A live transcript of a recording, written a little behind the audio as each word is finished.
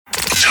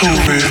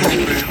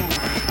Toolroom.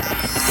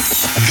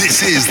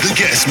 This is the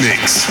guest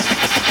mix.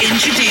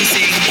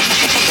 Introducing.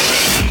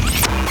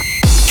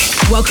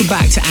 Welcome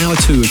back to Hour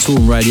 2 of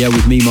Toolroom Radio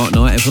with me, Mark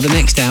Knight, and for the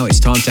next hour it's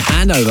time to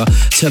hand over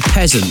to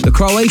PEZNT. The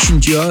Croatian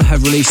duo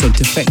have released on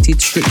Defected,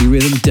 Strictly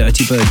Rhythm,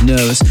 Dirty Bird,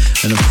 Nervous,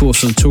 and of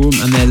course on Toolroom,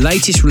 and their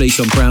latest release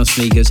on Brown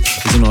Sneakers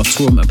is on our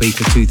Toolroom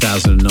EP478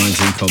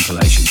 2019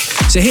 compilation.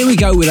 So here we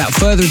go, without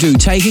further ado,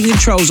 taking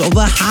controls of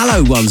the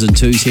Hallow 1s and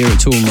 2s here at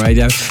Toolroom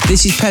Radio.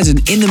 This is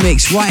PEZNT in the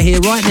mix right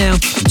here, right now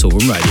on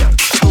Toolroom Radio.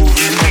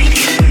 Toolroom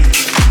Radio.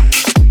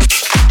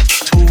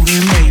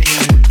 Toolroom Radio.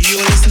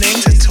 You're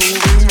listening to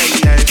Toolroom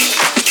Radio.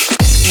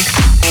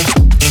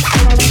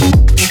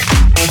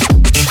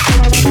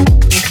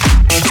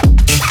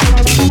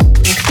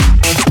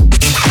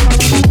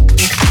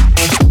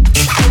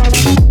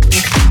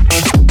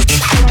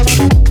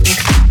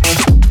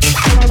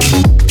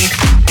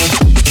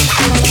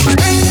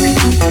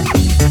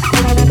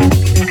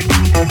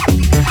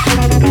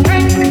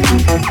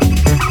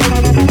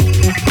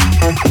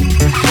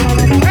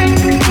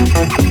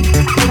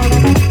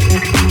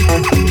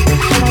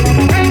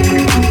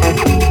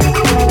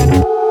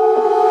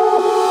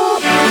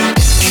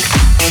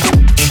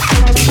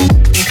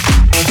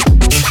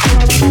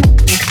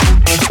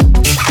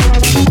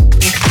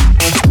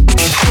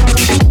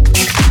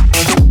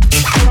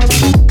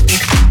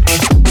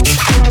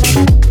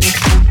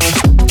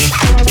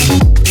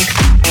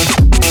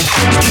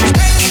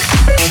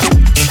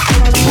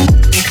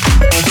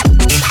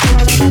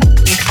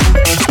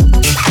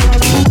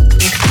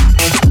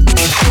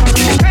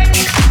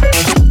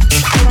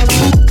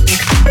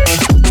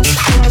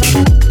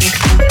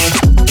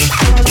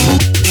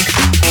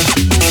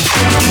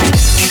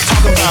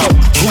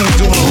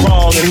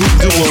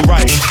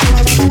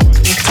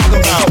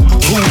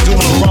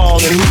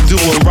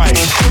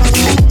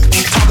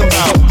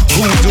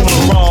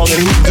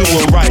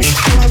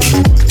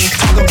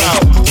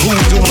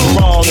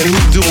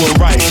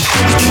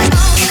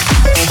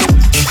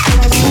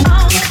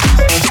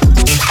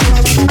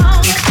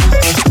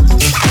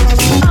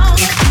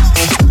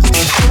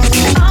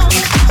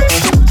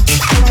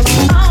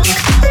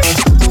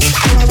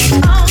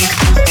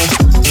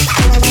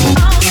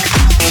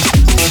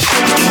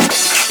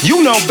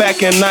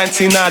 Back in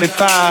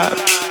 1995,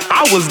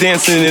 I was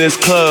dancing in this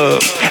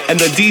club and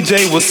the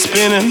DJ was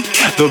spinning.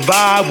 The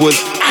vibe was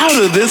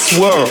out of this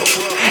world.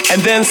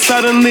 And then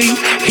suddenly,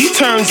 he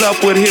turns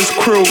up with his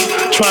crew,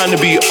 trying to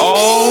be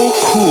all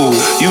cool.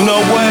 You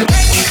know what?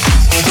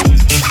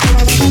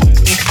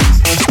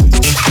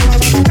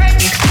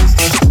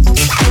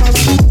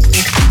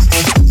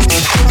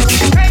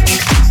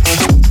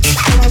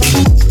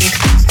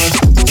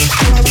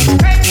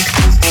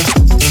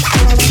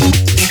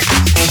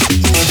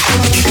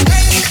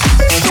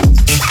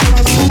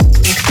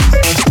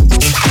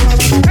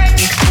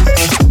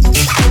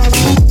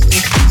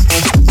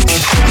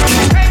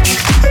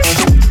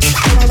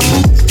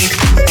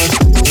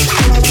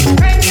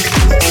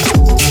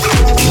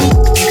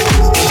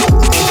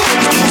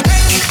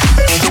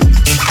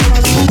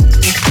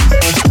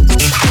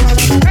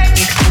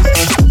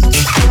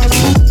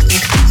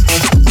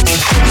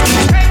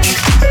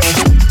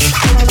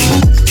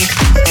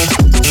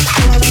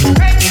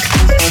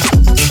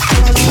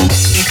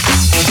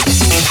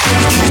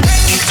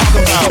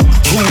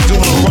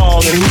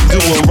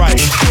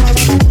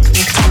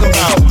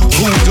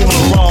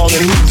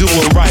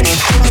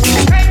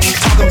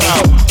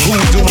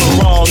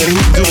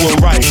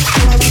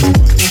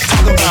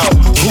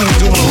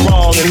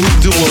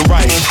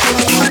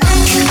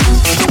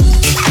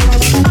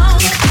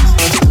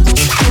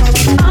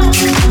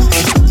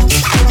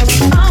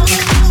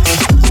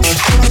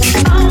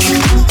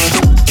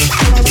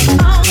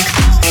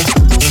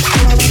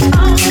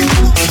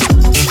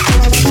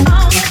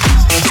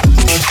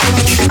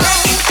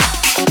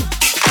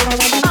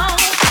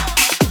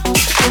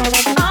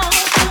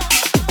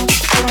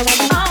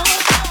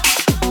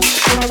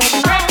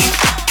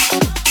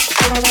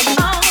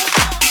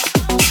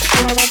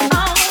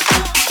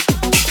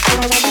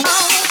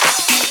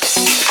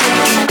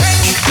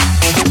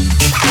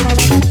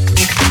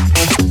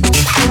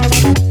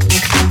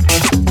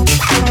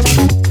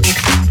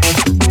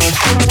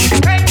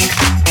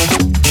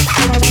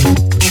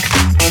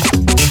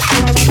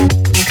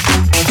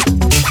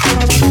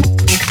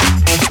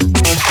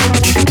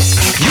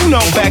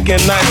 In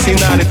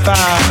 1995,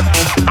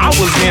 I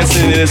was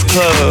dancing in this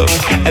club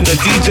and the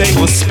DJ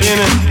was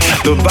spinning.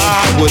 The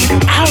vibe was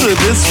out of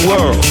this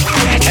world.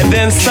 And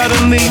then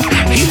suddenly,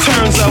 he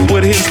turns up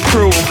with his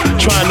crew,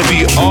 trying to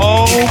be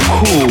all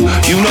cool.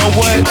 You know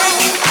what?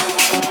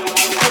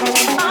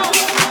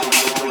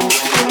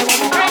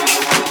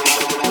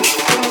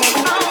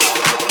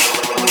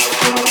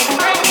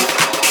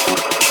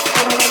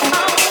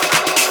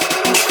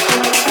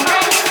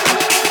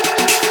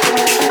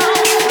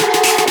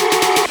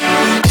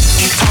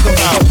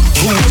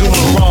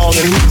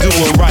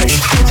 Doing right.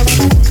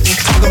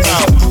 Talking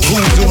about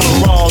who's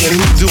doing wrong and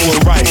who's doing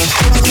right.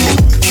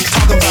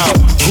 Talking about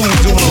who's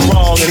doing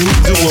wrong and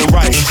who's doing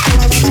right.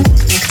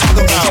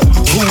 Talking about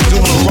who's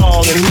doing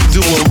wrong and who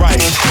do it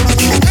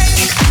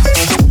right.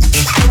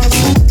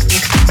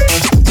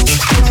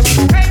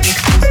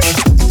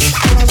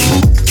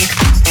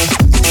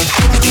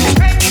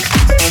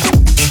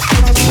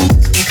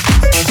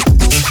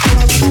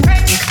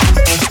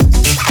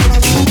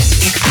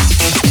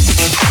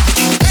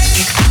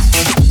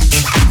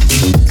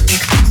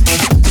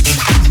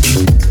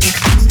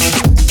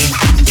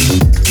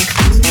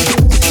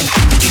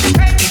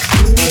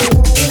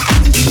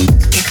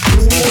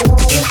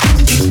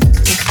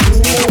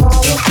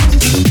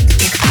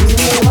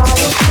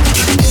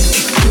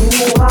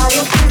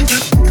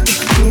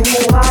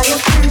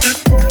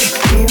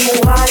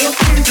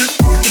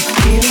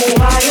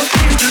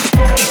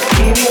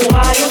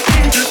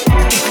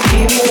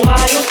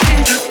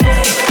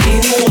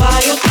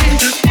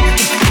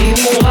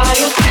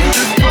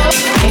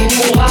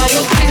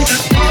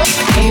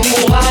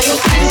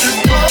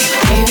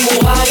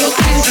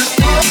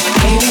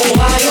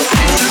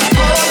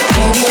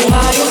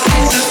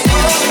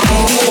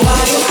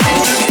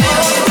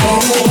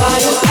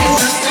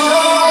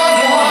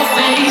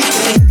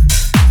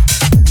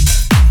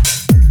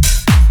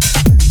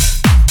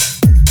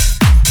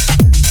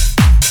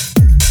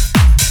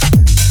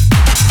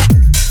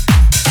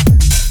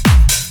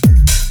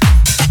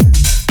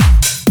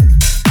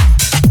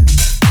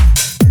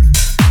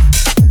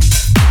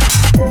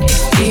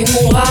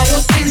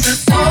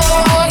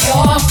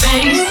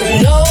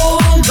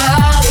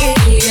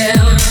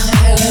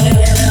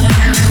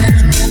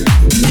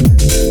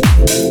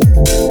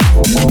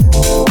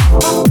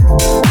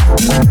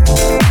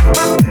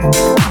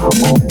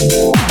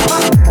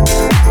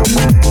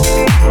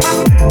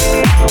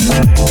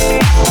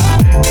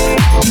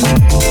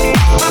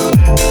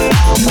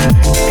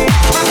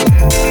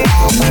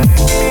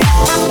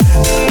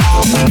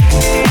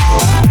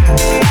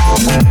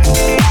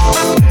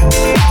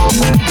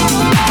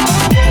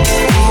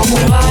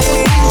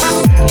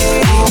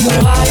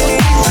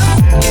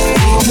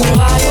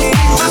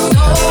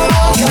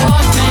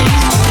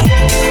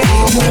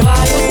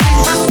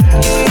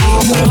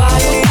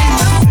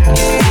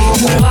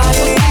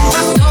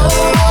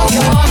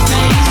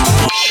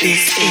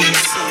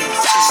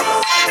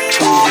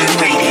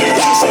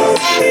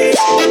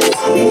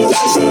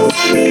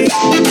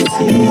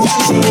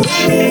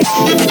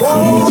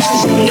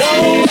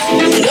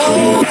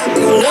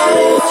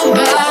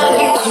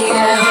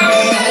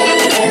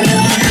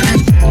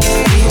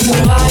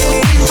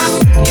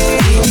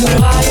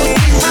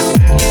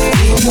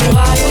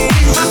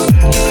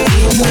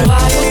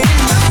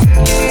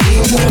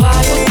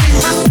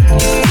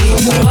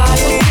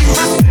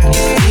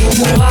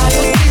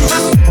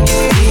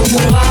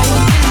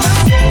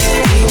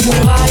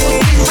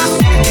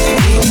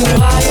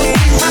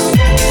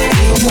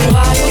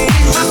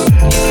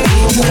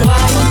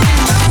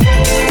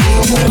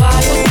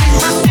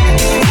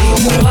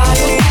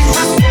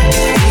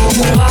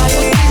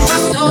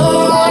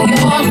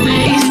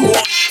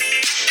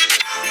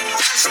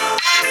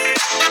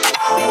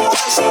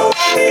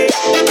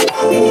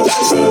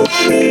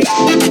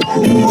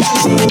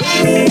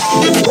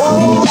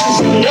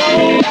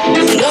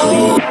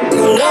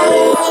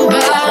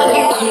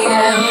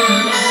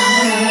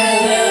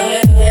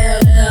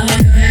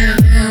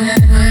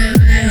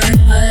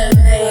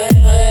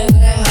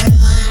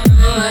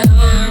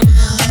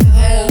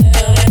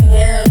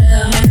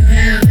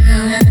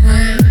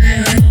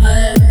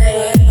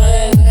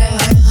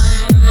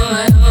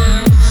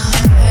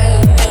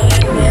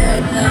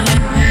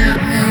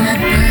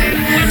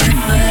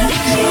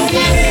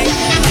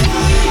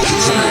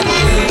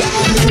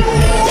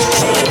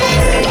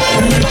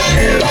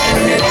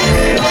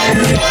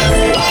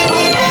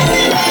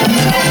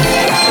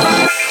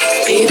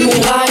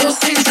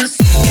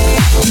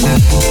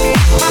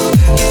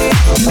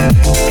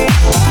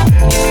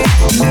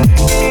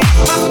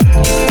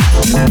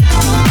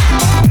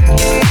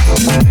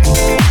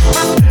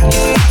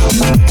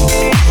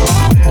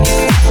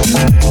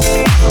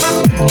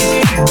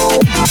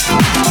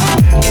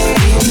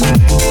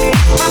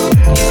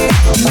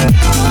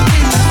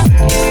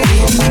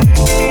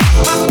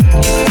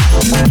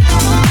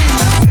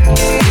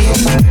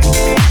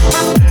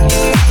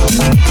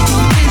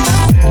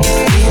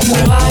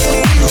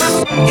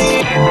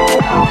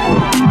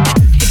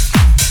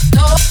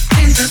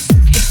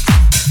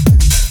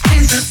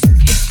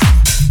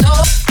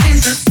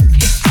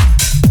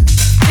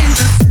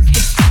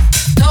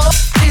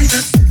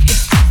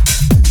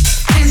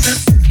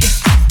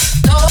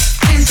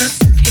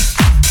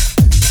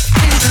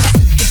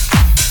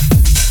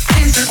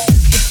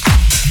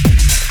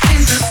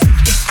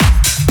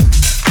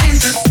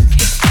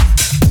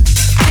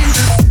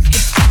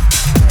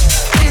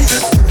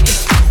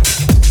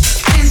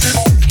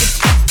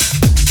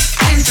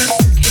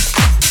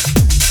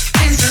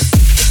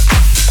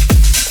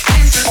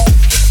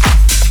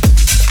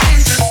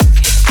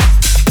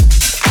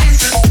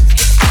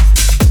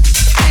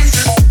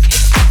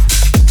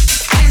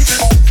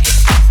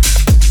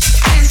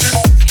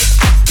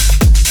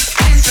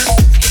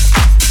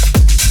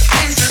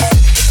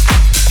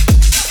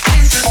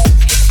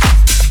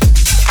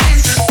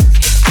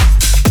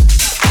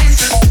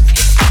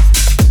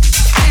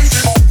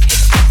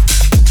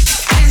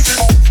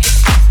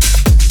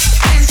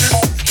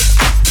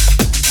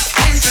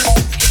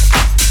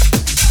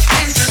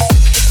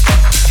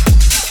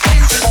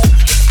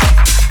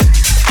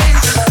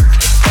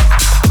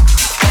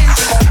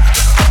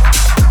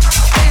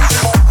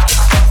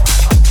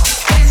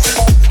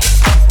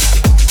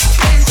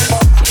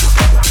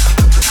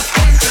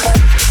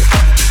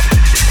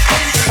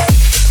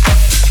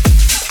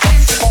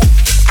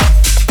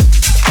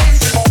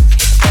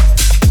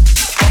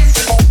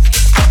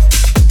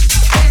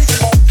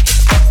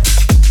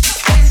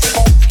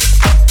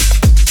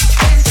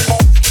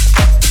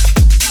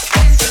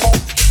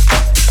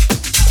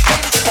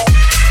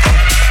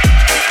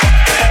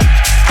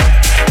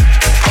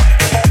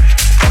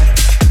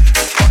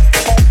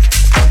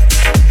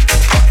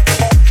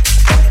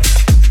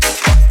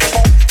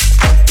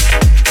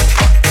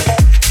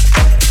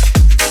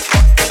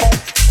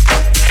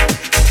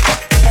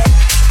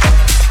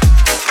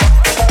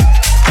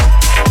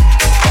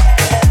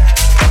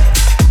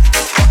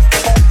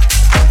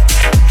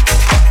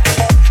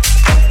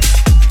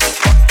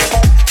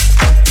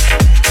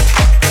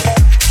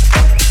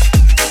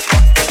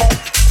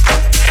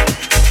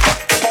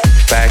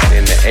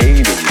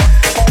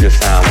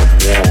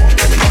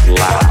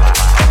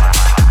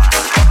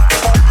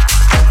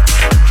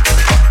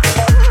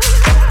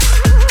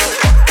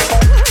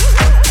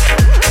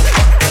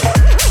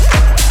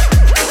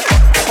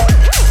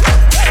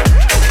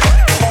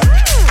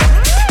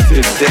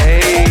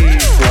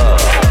 Today's club.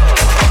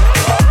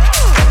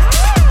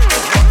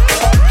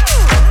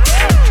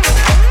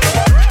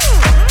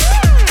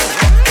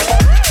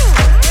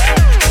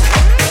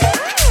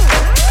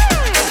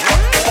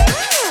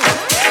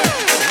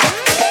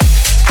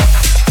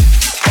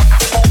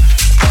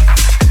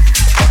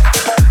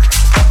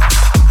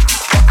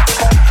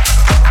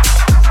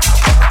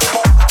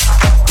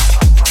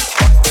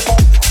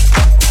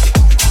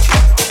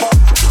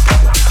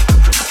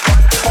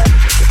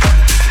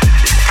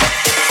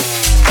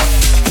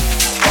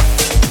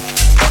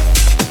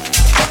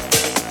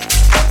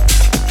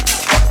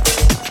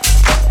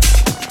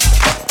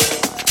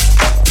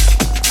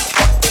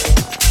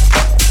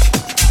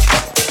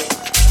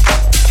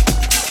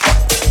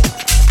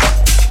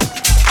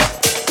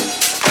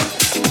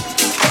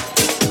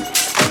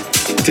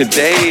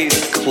 Today's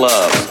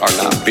clubs are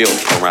not built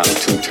around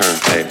two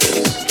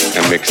turntables,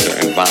 a mixer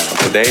and vinyl.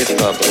 Today's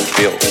clubs are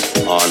built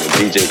on a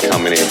DJ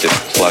coming in just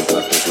plugging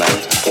up his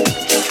laptop.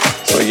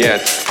 So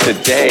yes,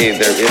 today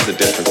there is a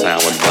different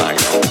sound with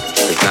vinyl.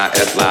 It's not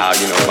as loud,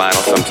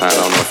 vinyl sometimes, I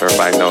don't know if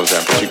everybody knows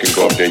that, but you can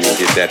go up there, you'll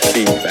get that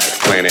feedback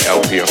playing an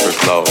LP up or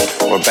slow.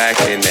 Or back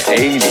in the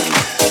 80s,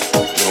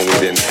 when we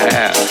didn't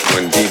have,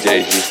 when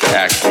DJs used to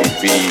actually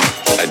be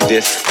a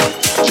disc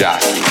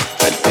jockey,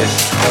 a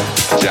disc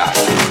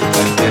jockey,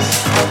 a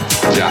disc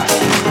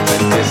jockey, a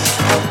disc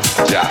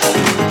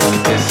jockey, a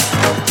disc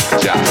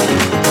jockey,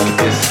 a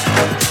disc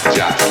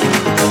jockey, a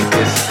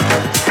disc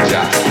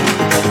jockey, a disc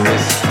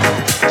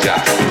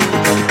jockey, a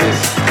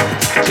disc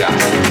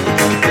jockey, a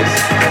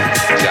disc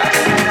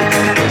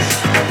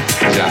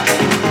jockey,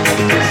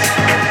 a disc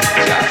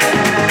jockey,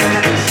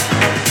 a disc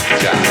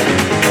jockey, a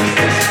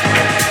disc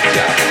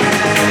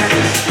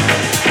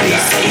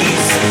jockey.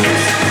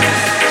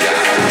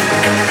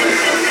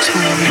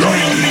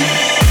 Toolroom.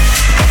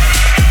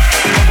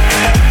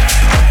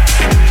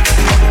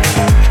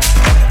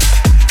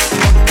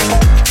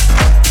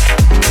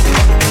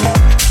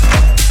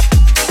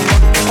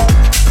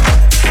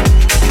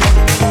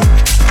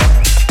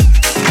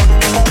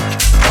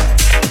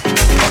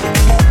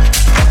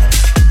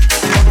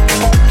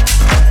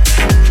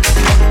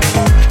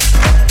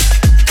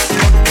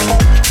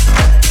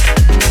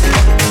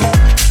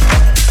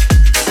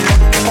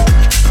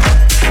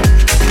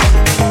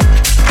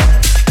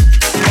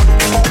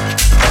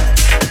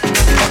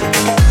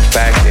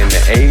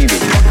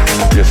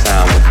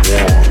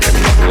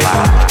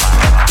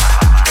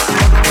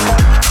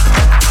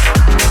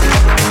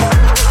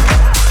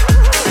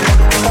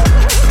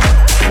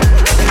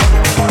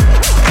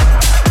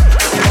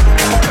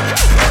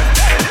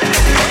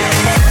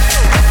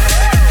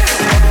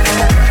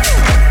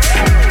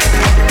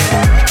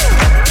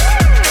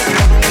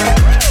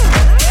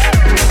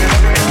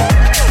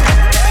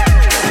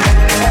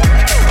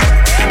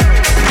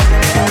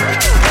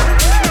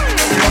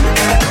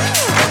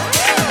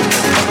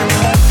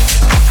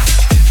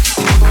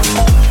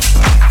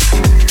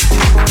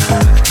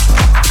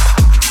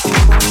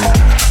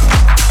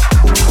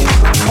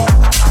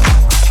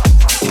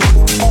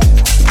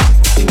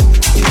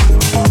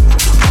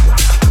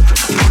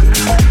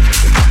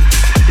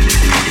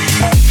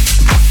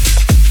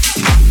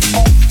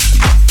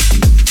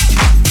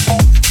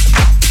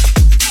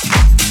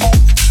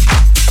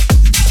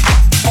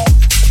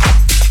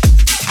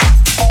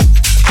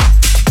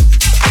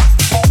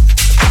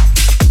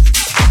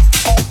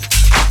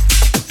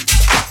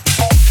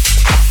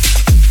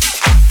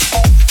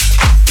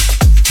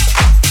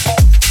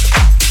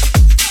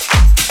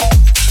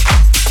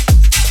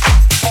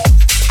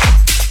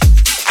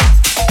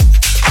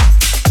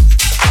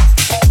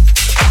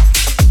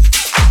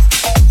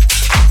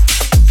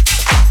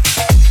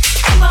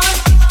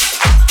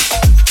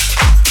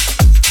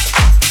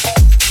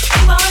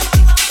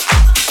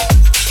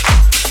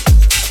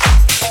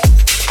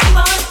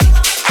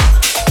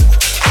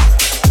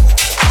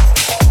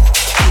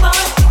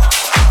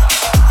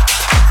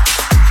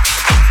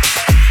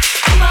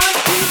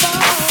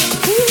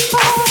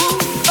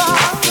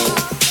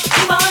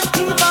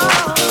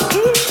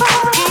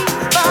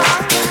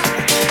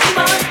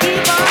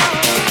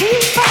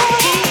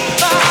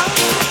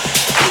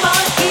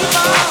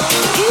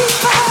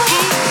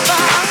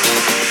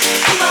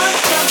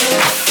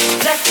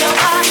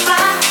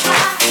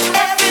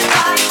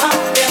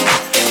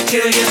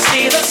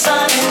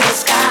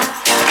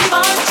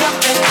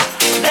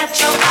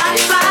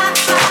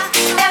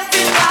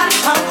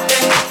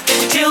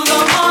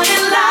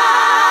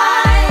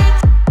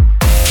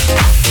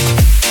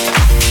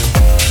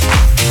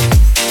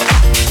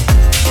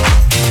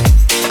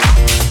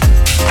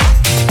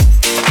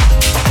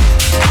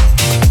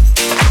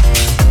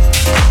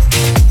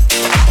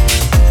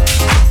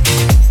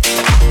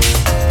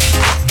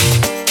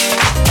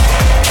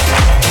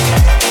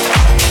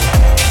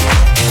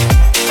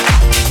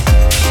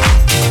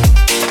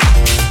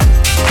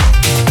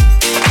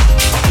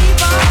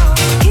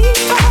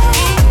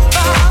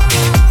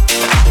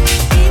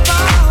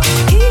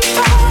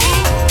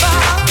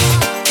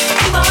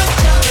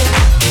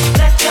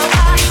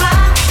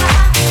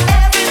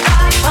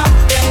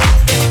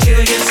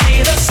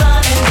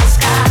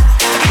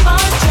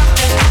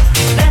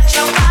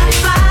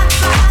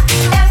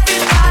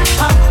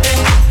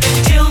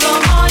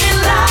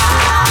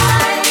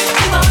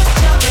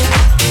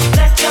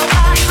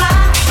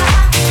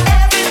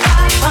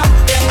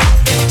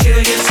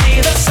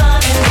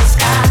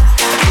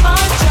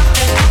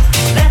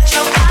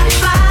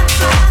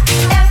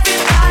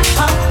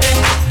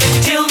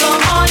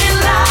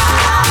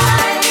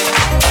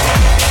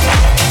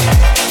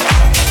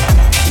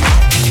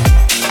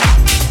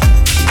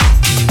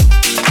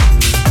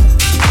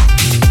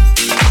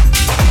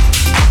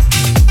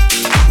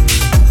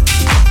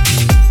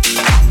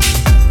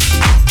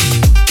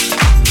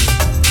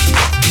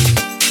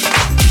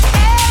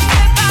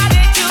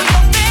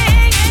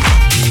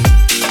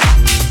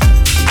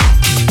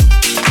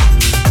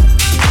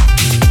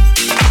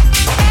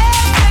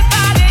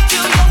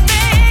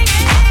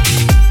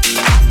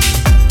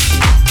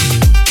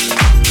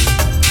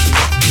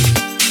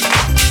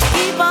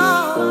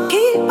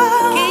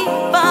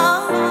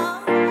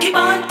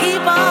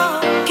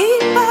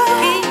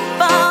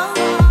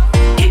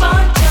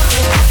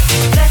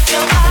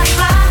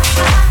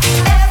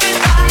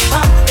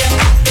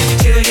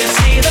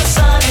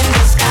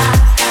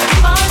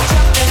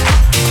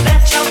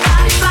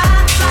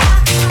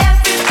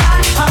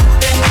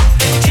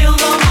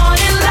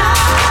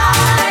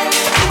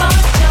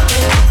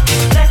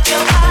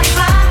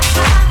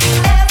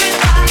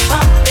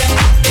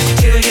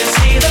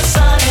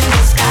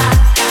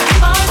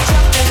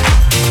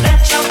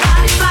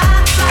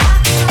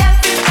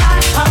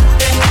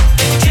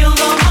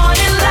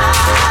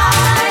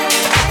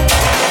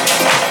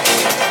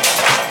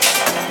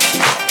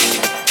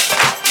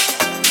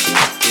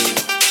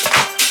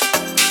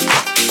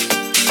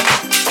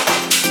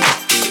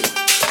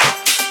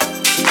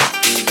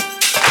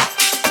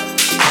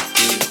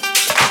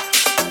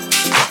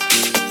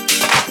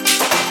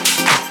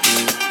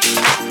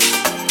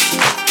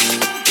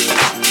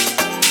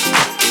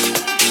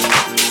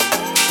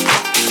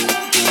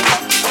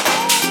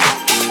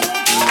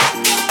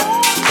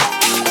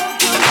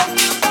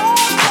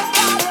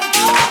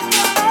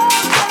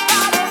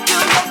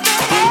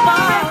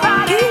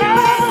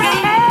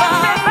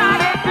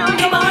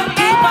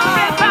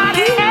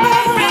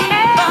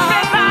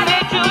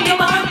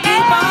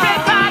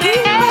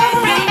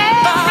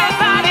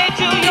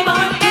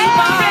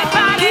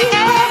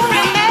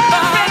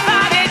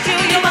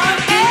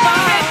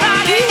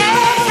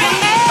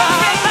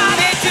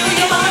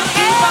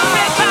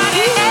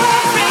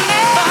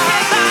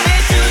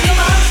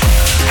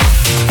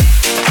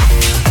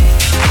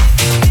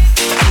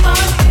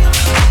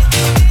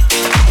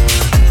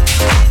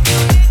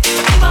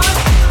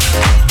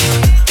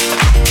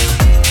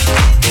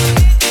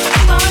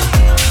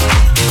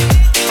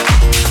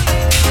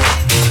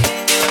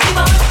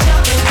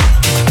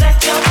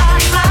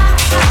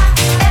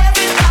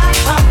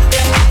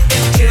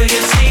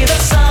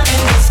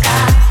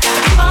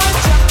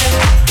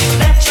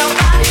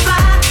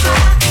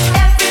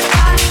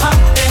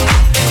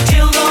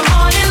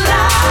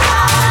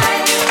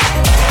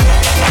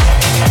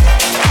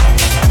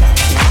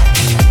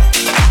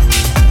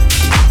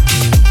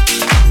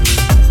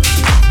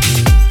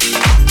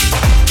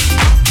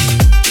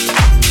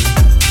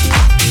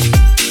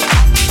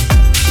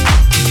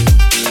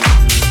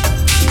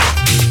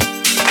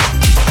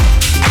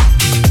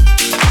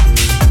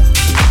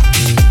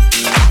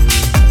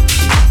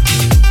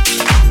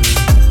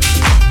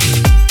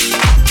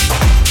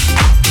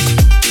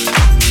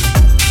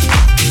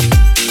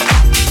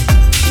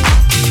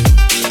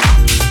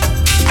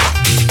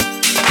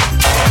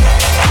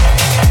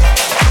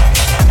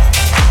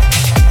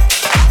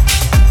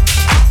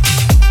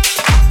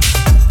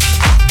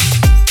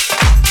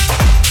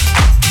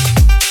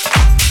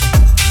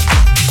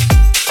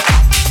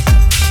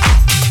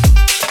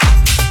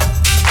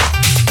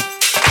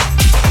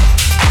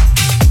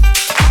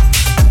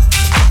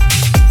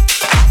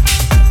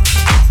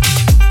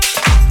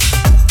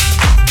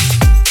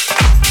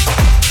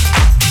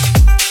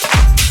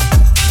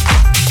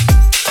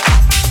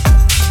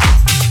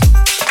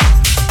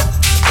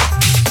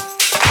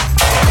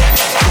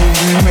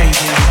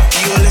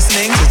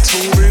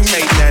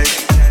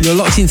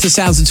 locked into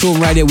Sounds of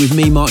Toolroom Radio with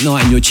me, Mark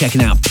Knight, and you're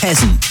checking out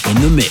PEZNT in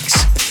the Mix.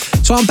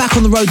 So I'm back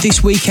on the road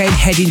this weekend,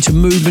 heading to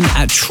Movement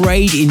at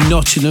Trade in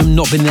Nottingham.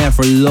 Not been there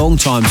for a long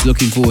time, so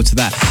looking forward to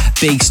that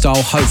big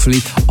style. Hopefully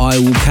I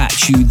will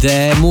catch you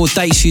there. More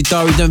dates for you,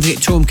 diary. Don't forget,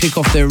 Toolroom kick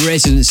off their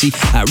residency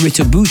at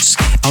Ritter Boots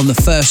on the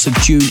 1st of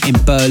June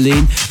in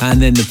Berlin,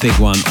 and then the big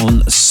one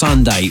on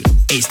Sunday.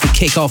 It's the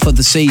kick-off of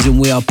the season.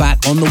 We are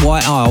back on the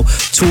White Isle,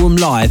 Toolroom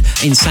live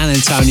in San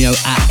Antonio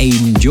at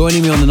Eden.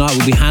 Joining me on the night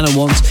will be Hannah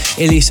Wants,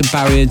 Ilias and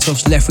Barry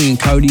Entos, Leffring and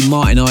Cody,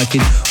 Martin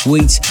Eichen,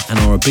 Wheat, and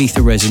our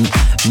Ibiza resident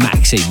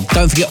Maxine.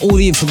 Don't forget all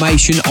the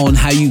information on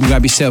how you can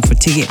grab yourself a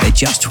ticket. They're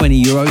just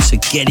 €20, so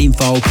get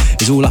involved.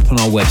 It's all up on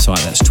our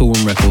website. That's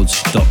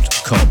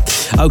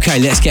toolroomrecords.com. Okay,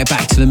 let's get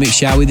back to the mix,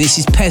 shall we? This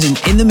is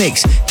PEZNT in the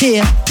Mix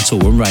here on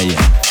Toolroom Radio.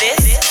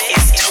 This is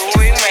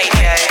Toolroom Radio.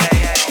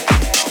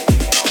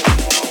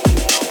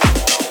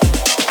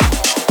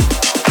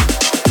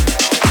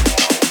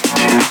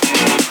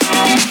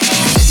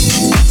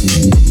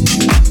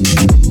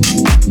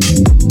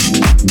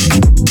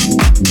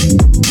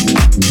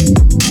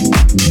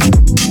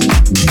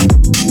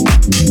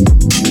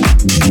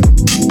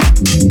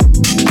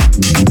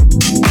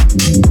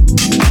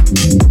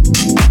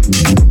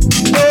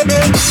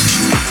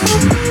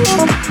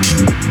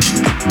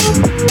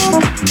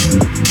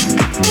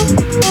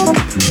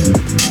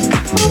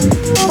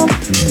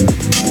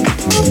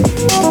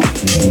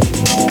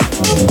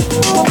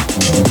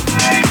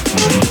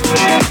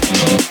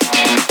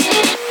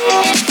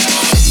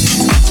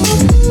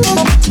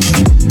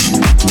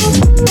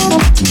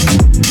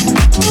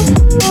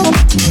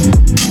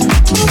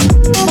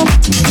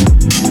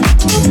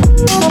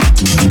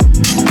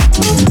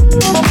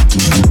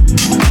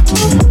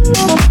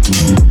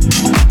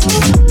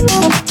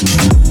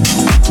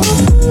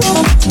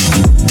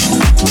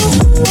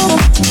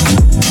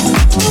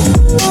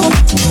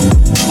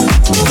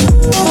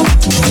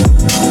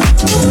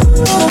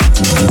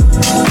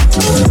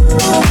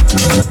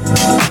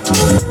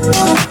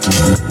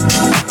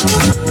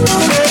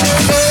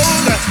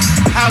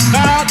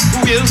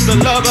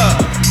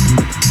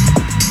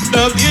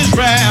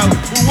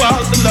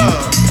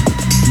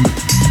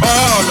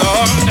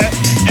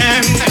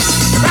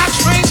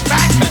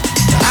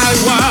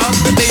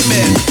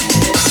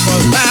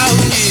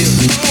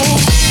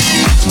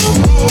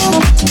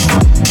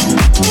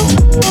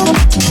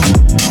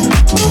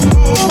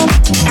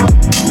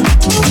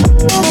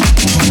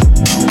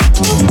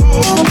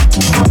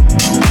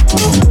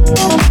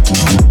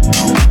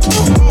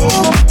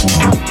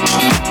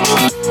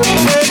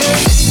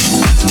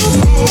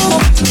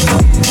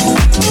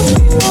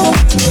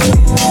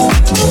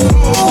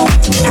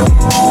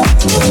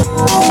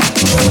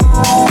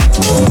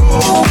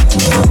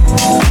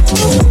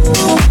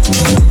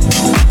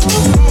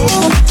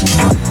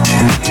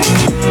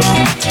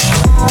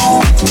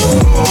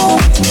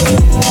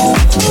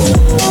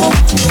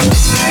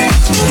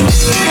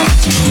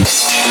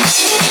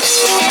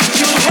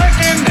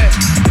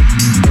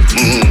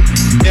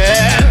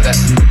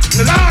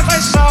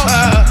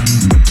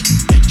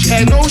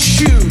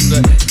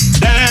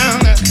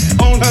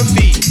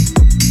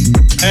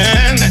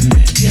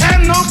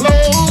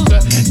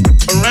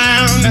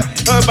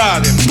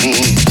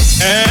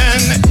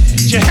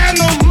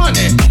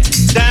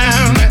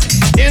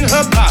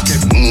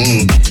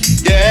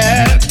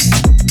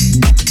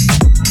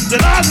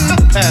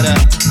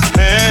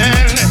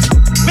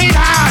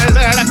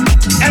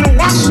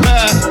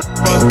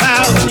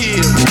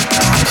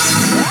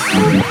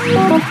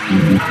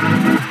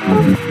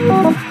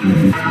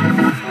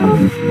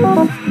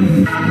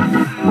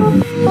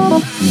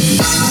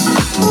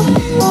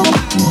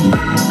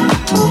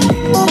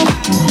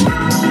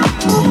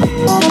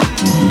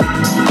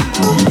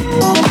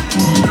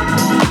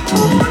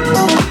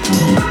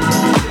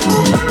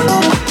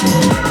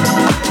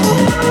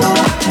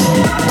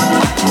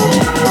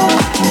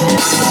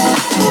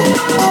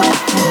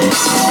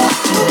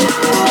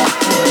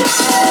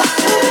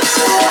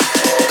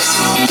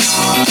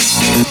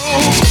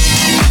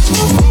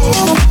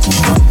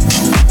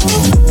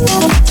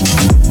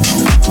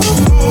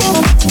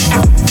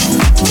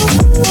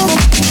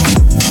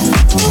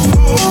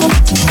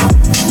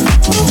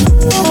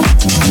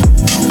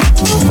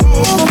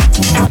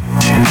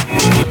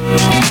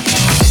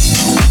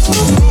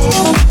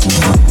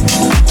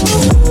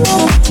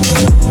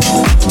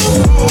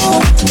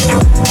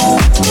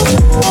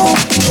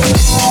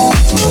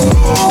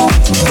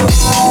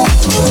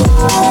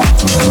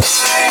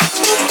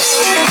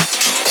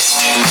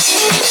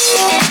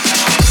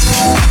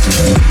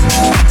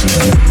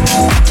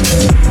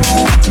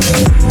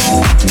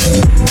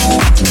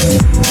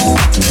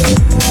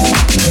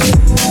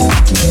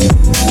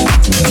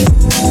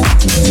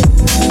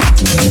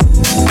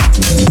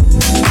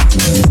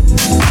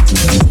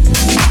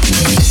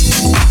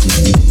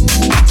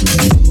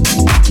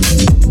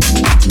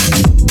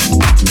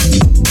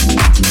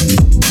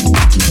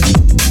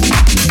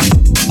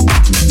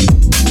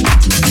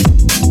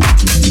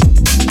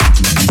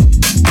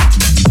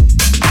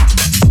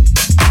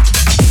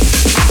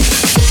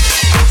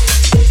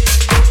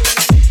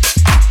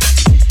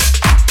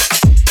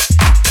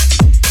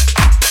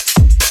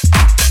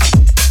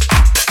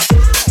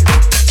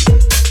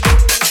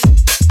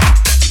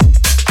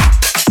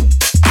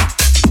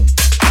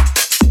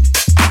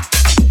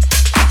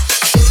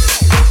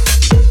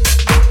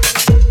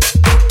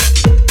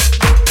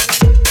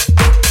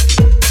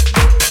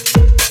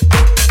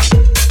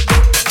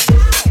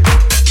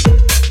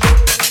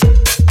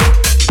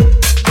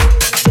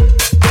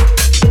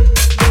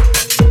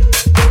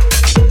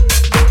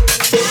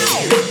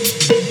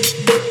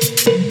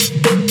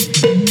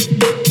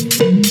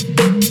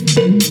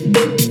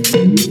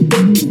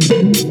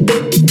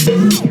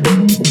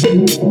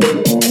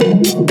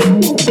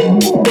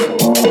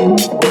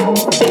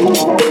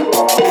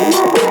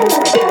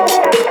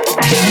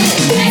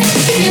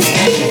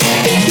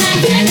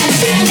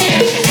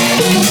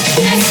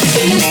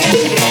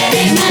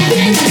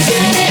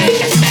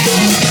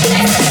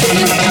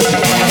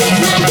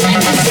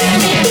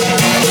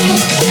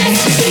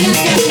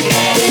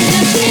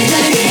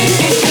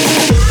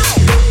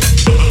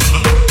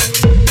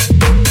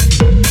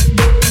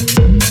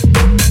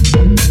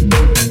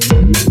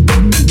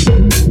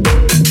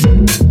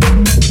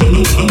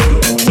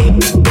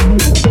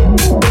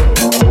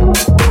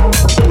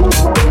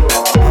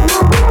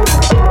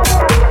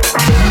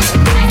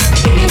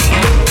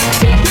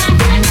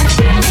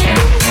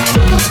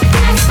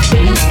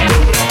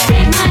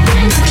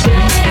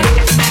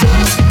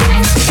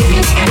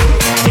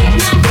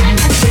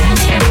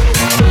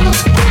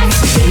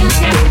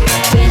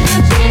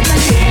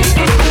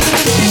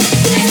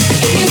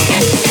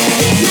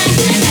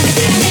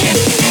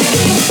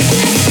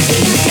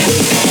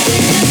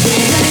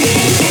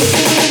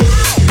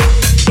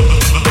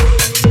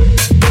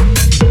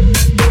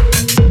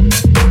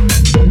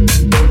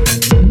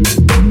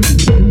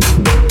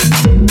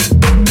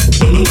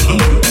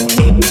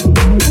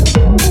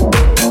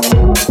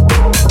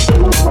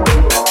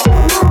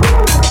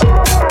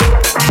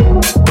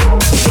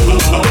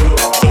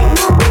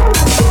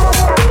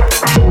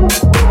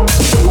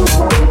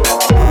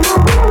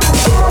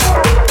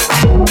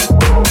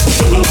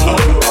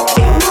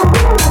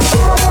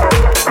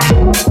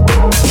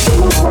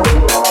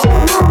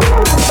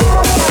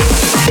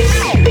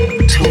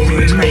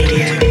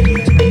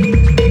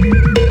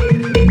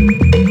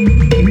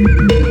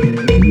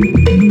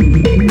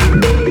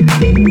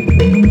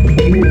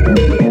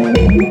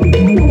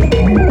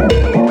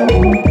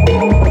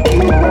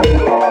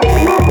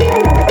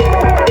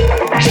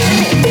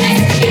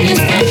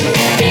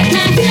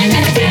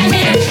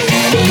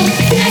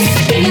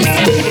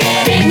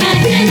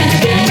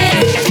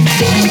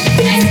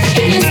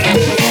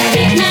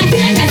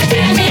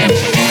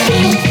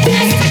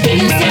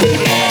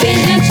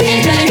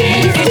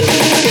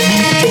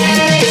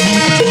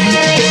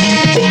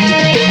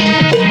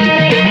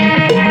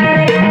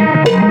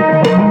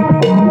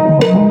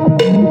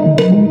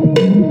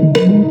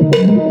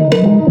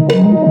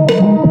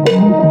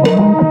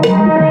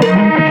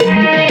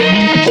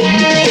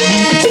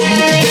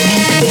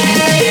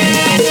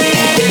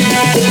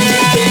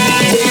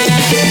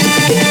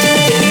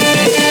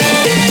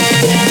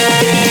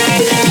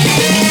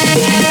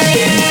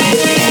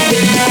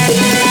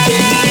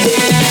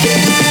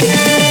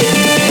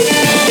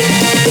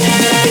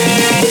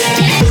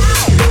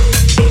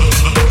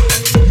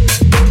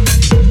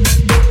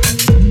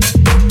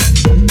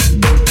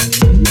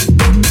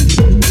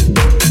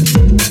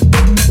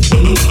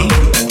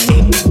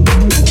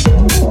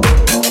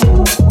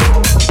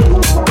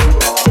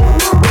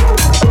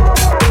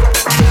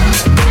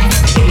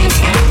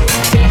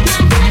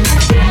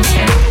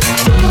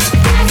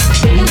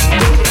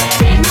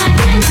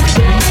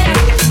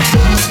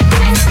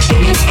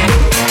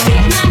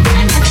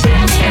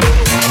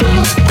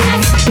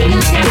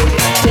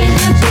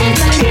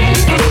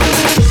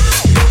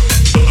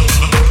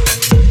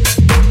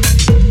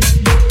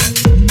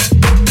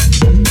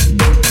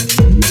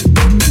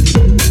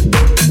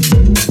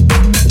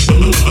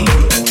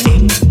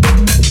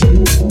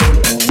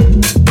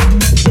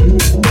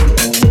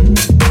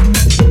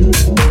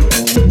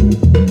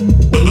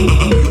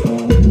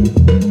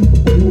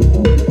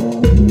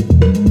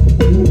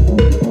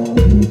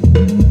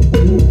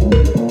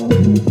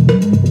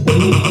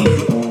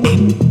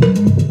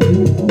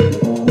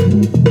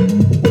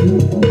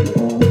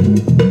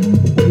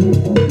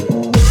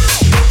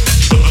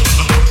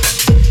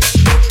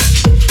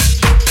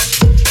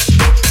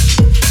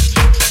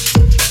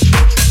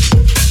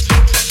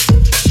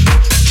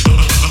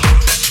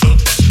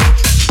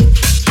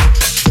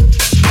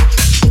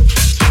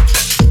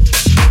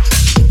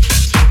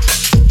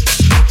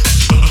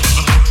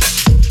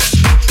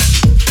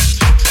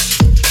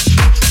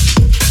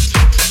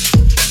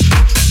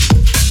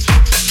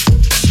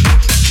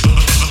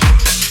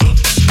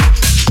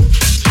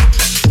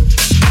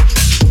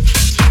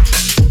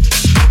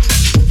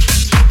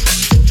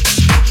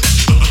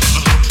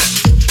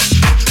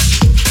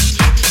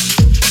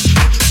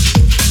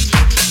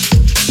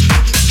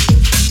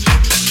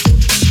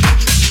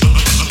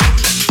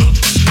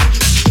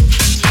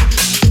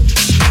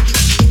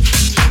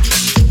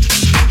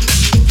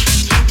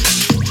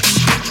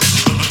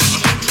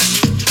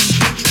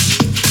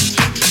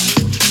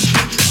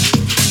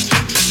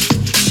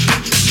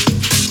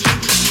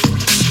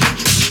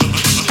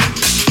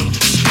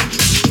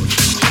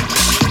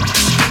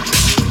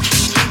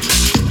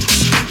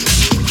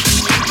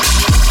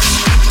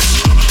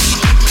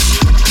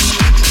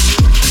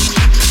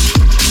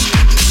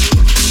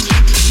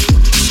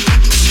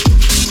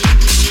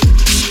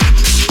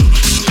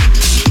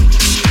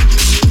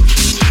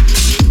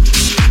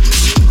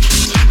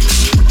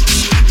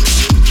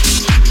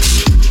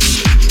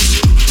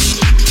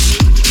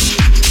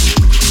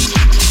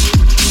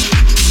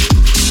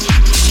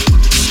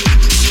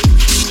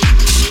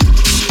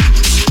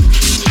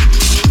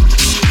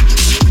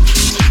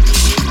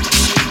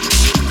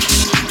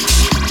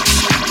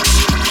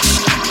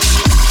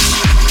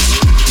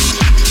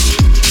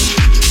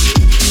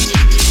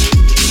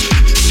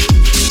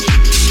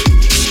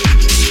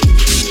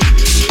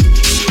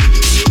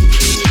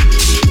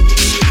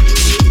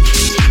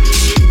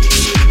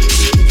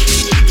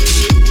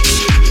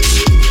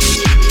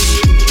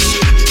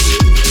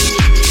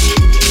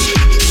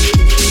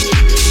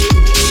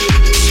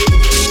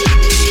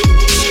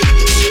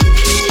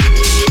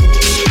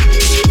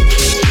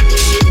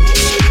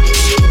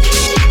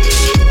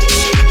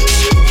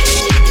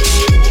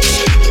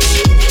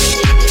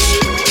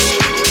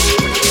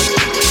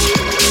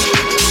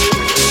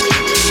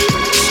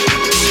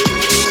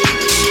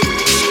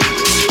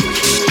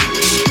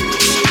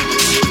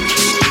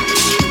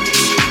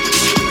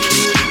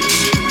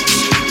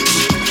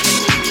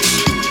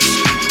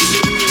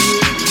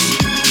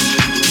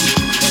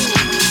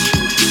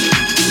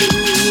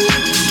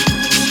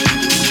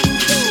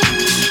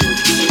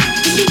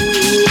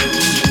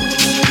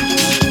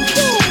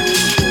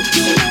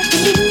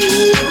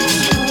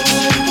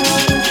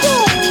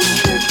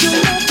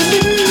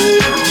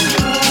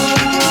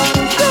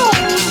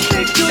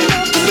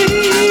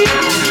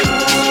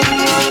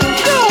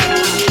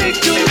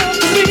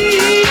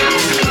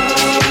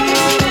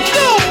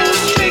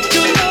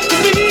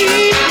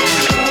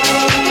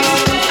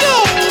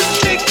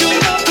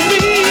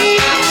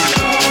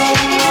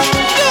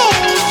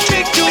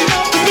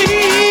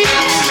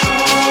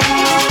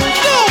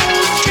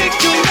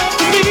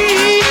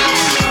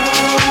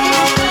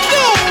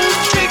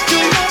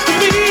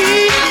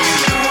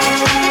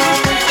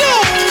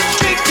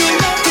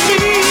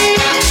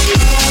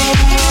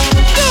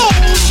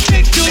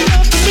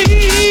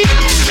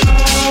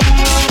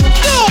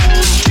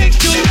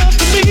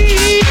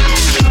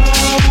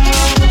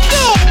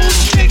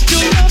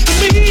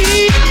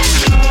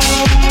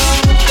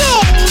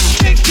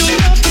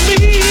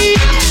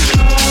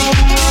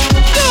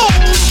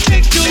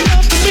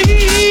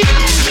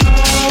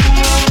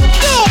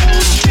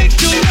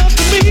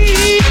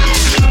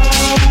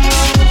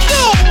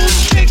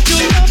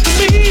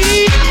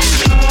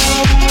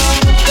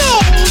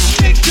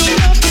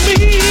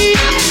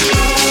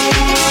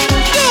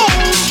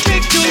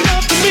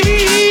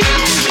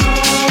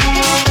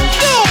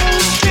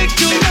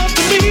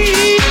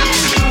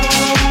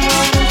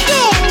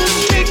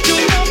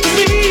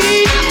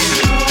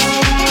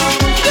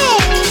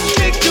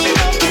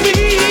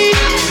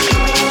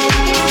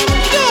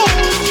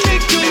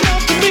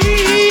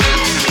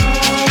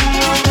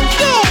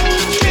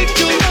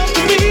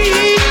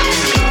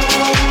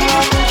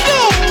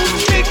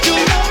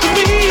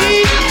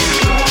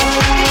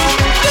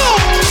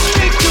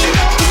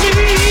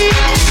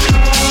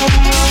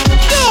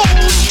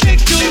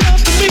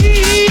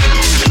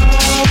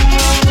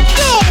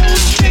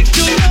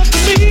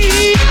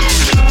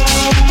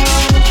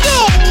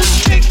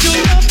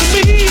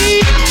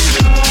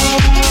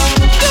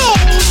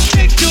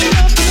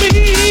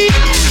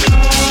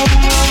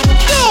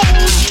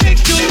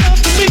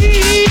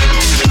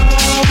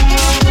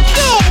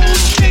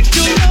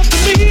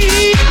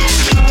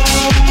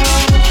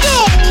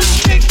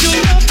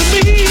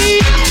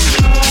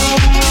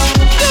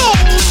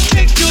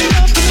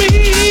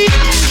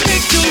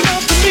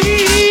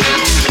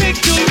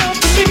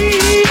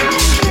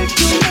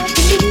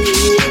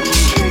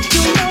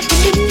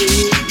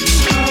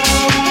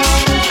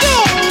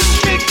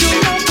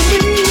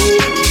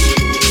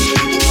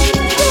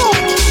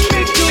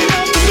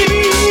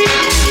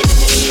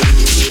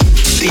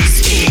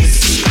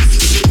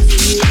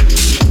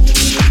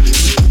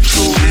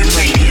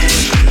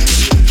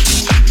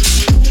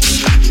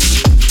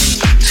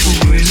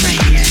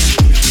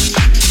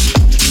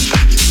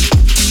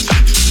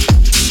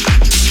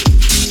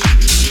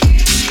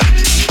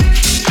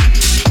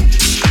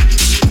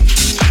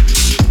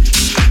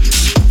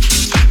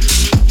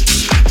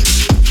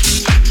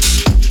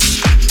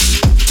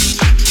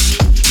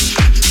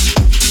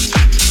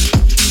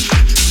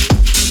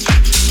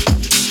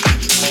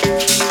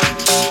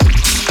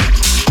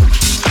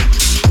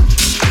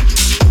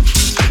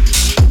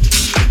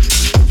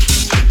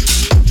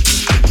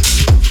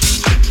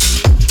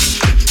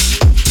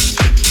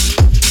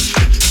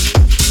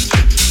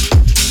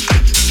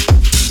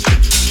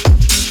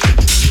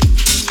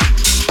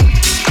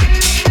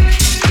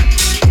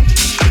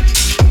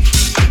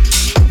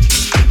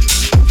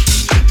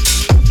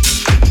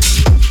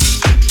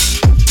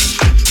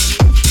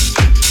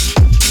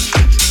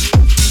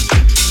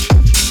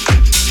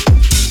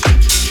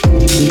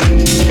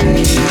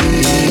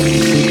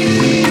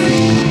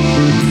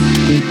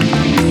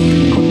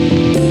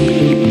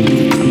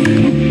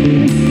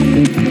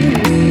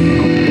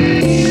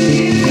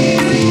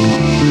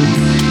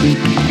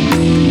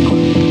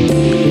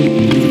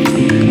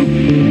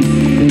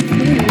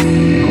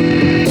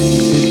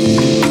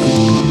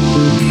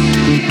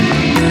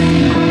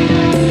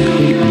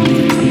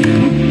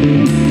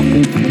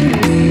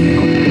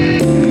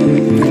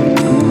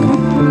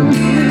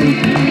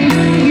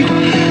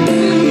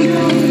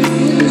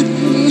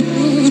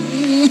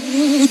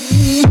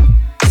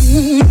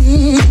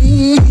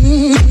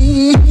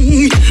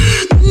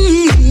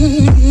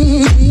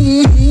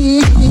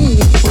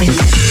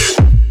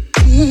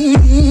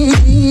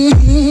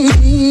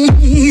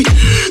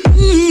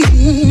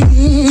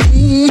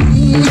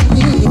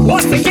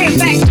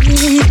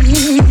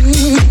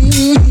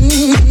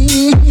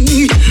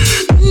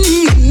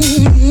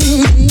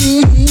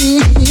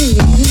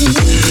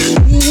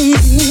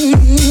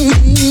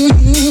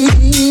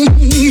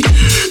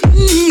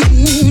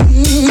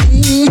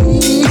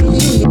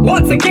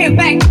 again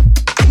back.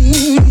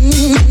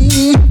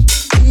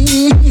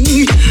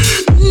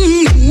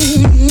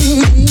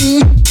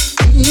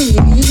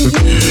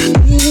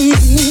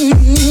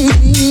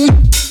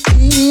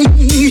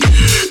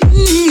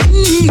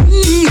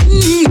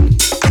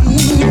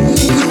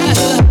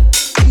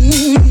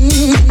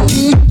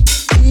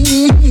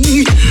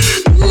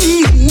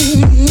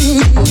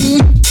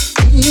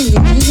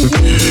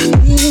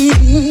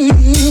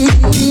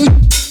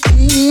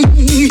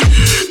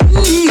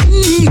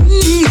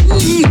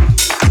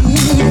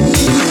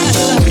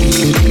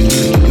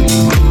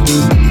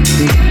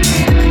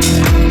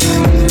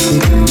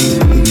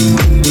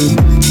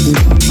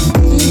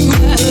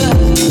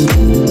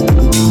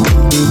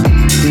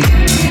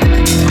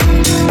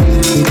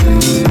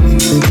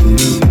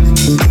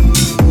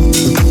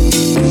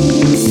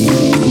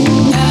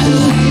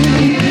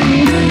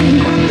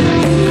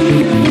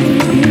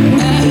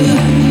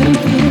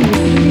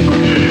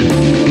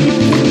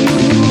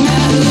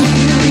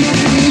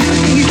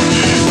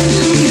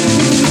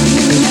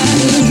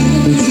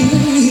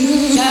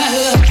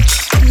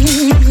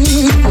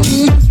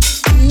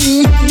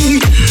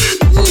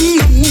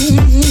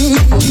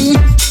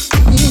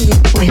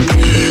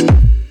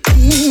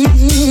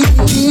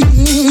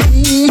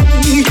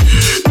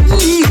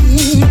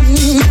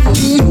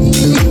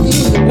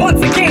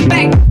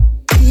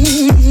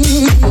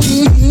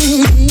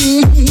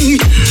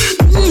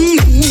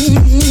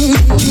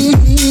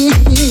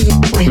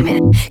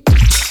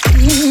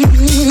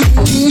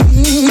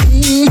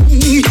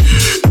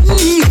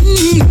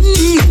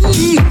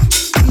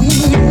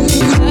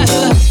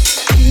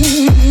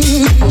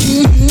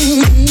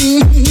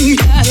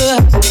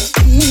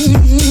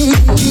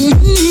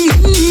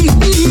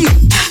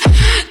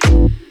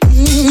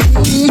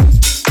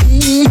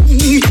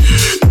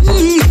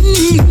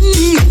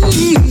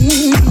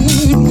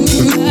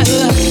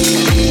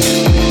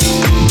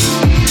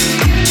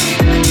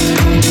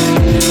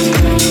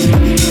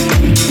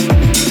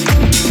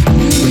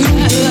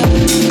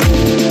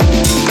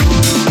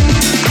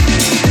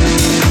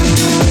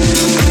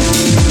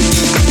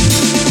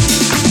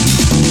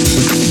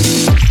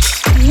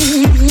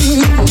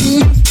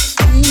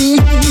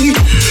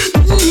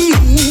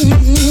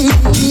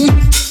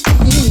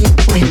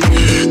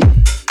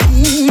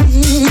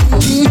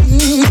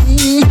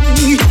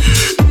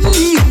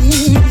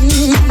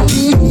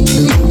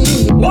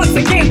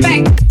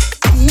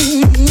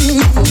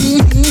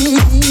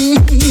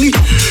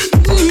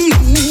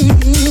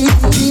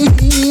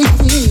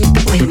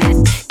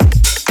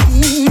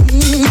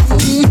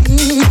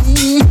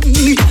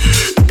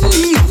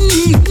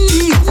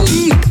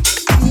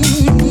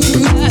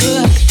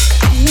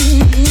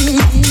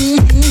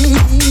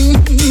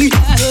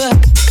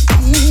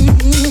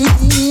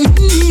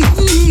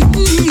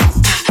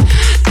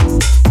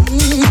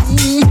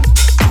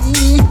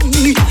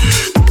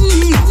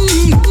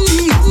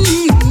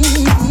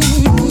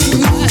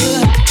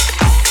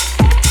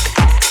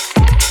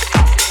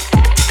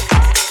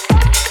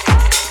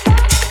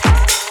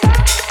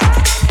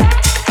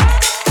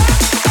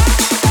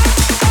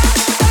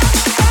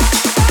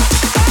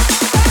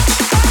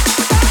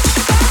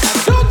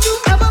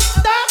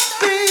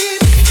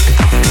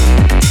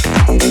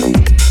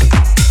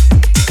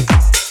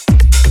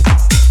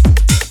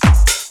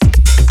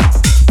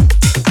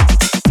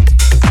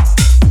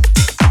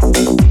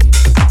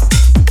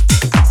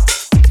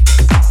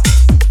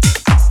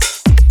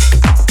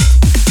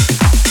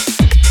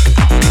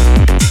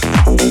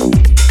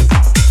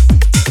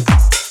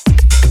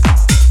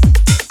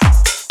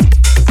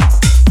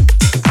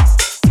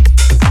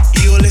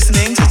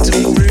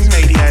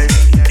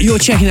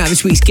 Checking out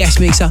this week's guest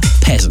mixer,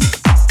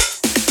 PEZNT.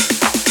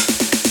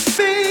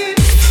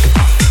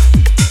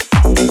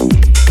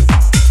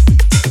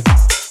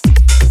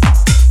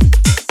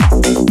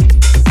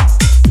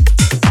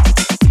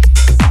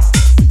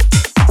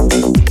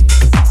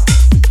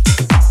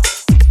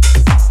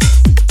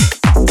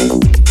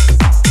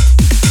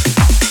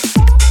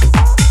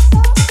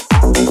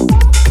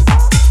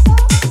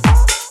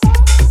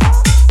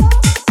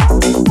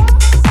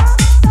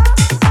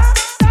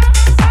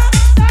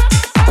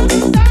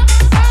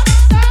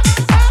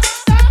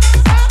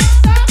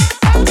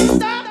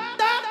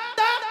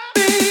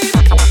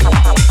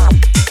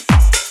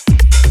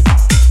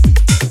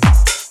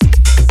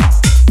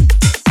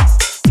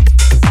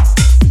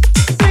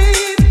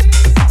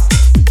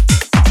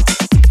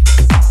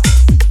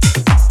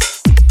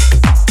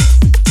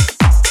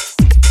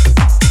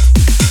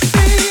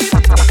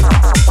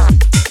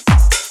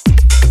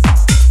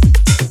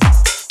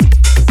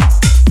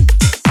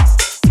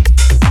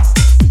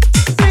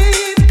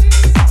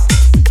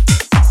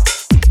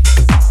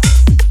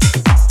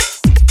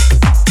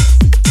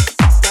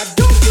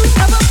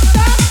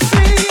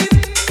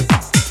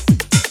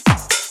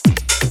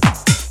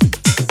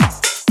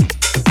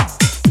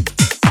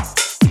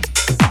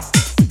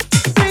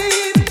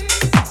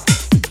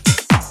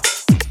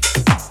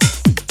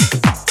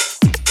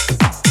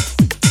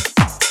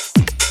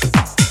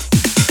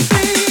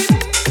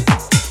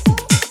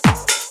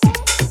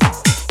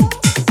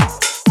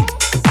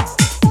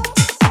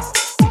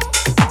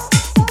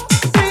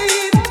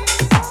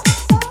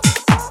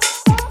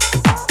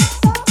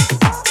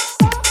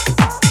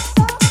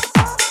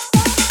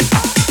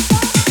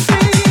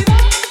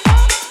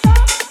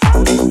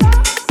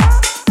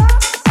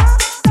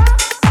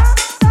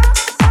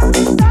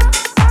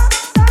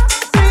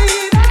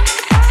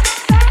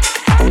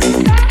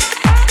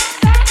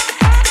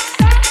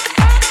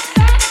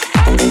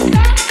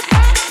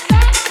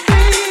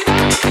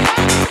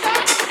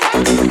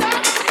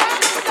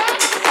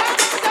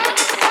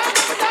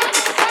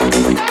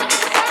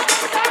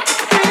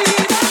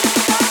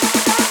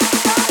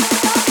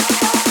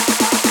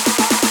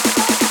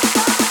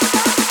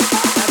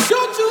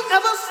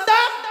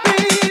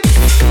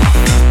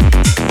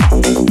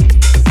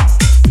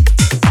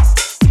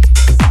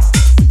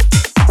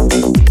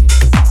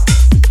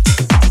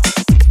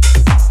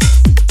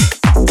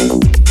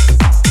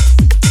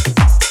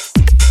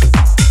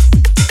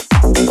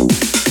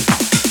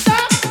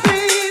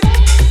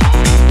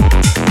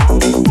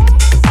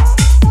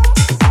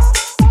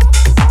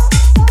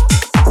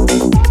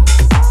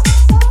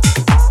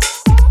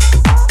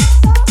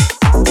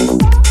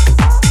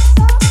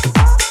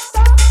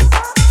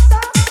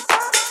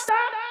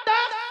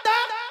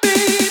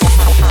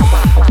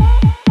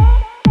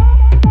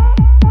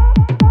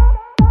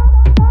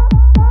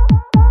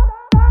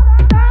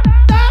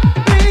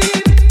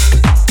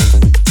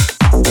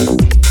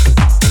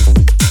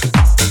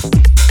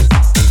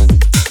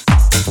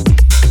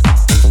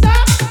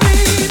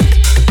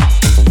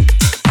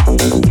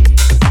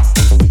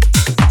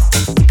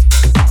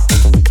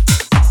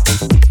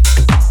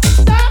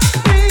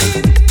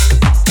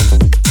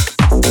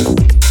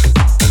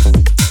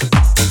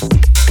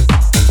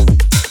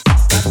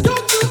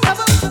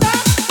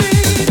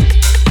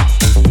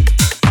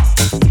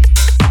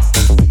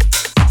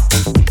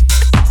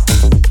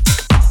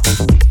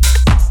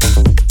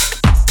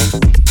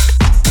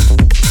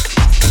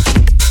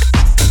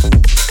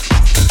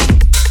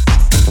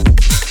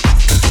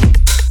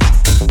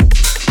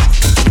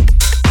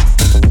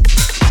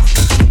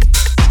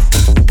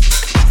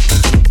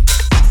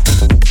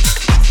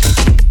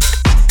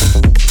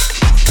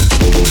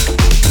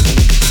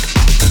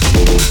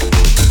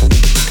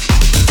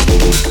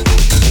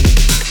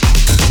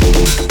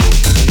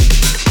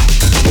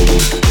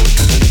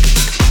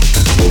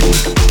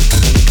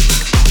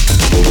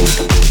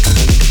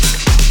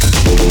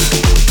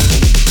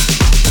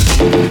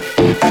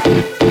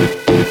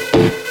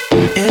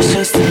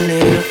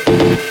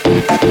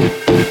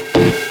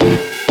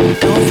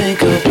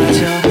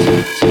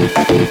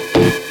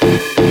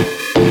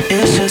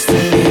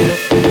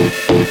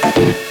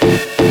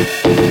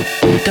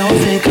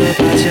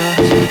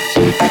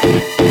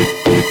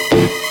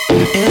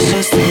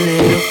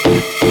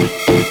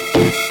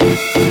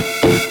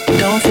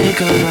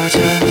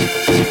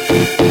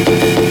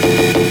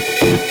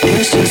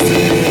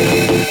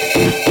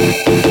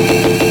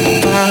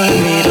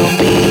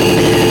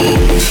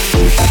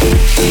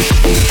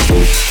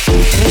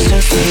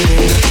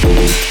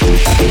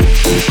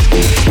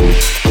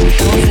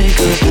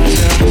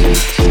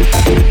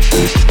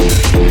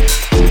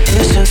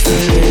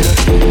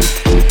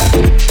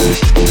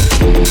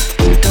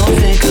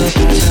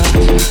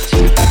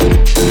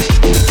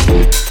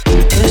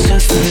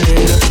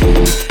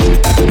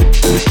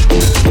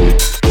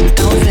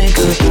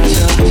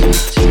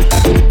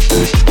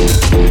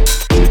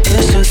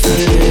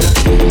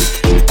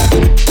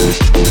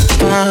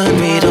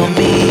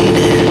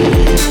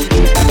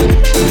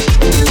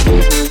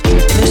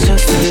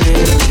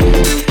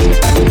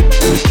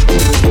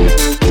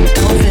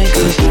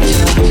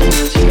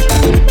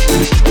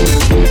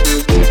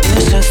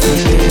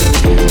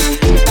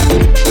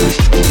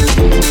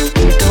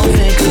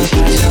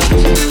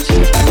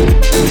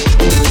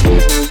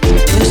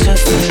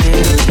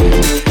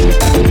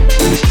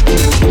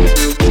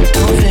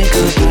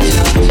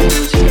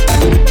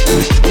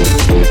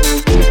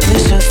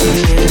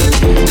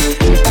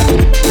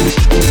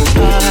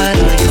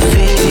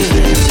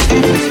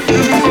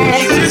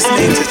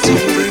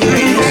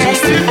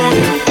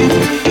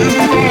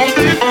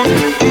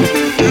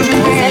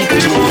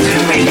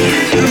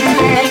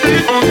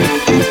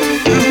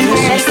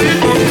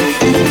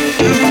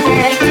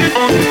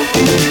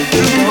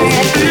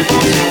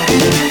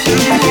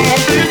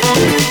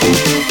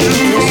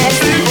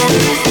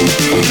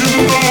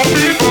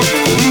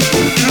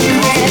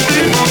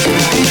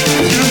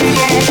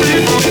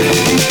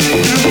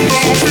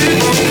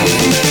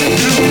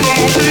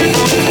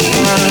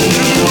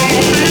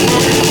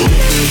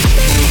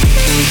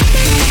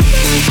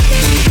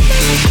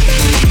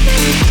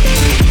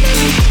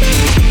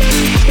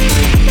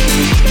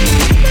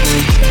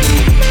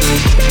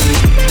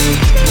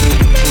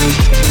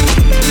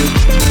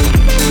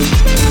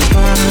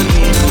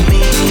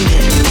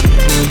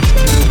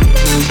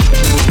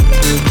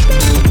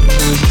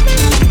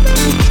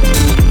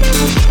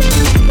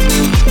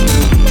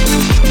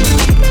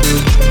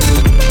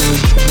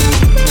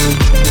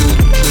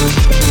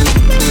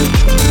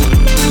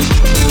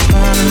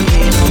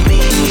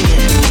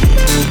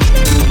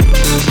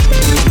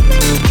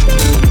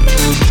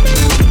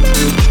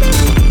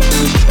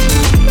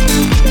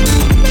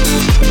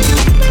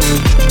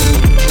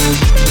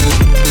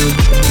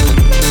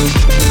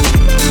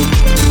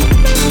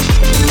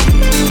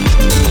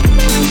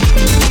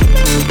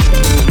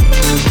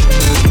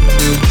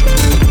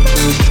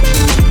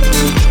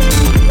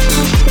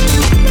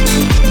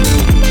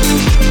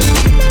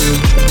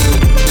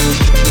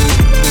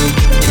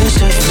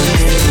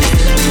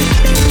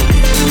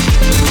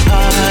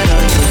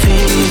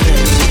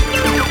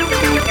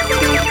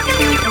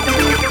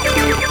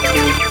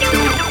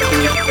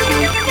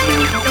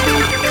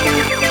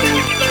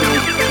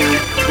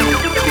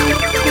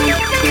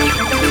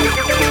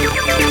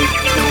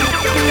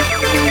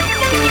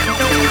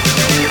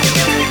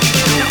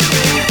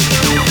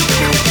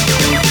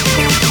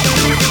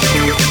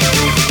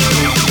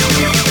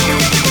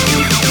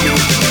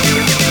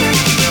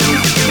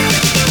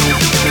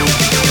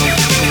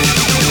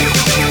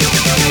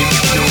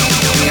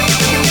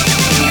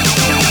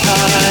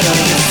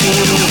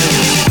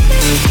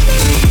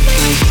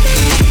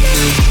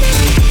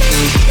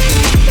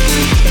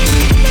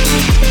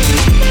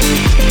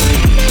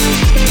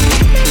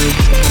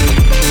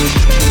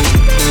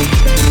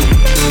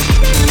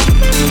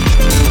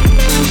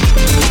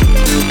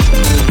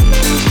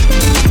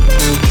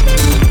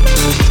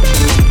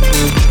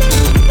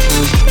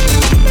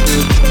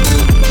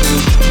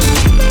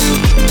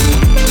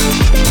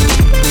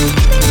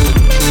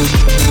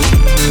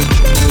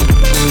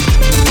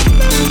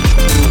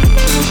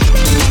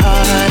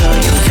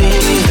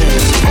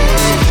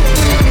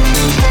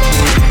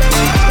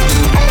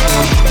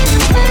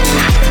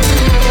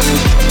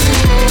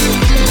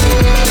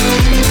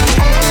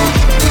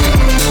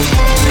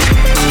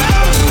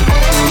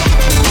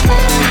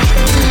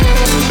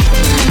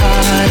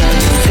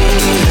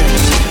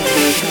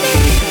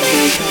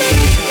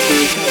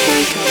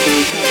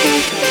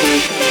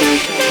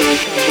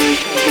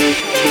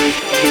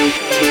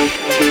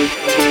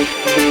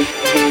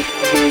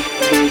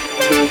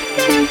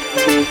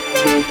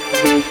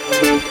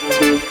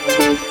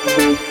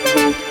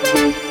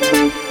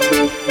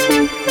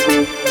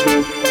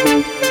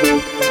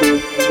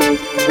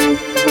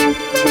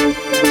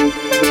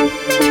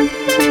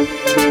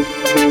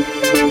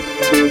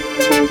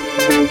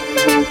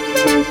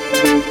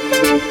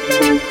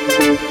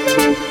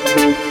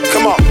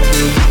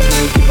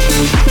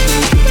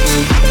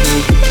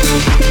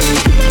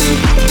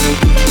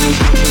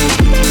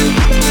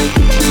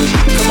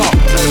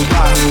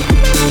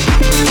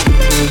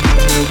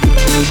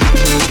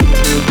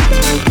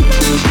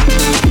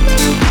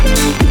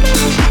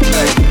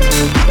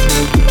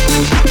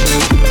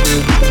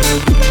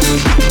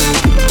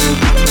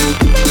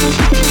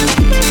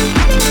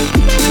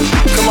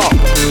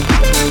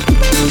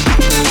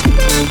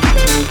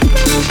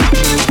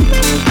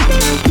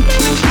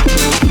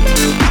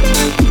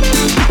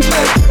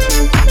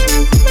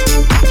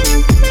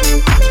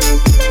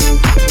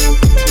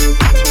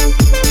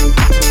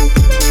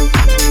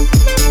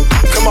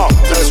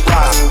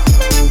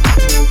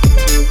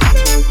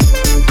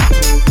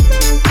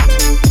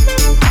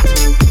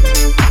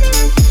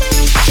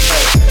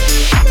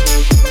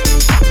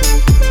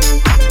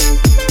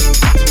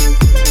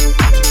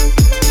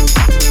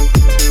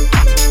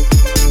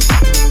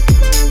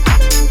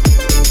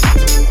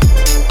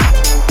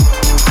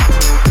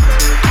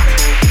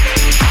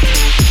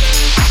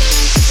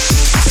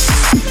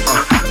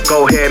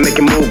 ahead, make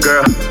it move,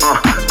 girl.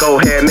 Go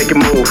ahead, make it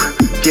move.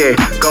 Yeah,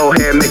 go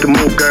ahead, make it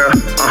move, girl.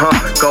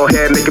 Go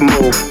ahead, make it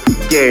move.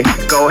 Yeah,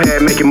 go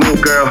ahead, make it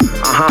move, girl.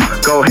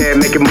 Go ahead,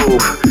 make it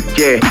move.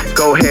 Yeah,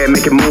 go ahead,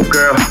 make it move,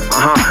 girl.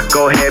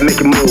 Go ahead, make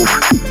it move.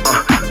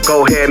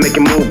 Go ahead, make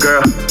it move,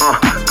 girl.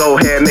 Go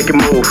ahead, make it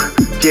move.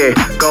 Yeah,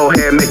 go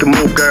ahead, make it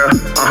move, girl.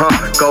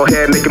 Go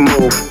ahead, make it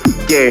move.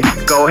 Yeah,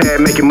 go ahead,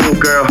 make it move,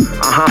 girl.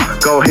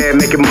 Go ahead,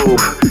 make it move.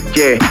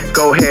 Yeah,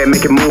 go ahead,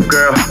 make it move,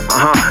 girl.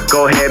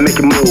 Go ahead, make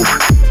it move.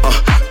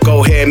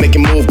 Go ahead, make it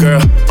move,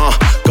 girl.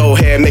 Go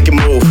ahead, make it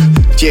move.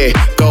 Yeah,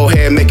 go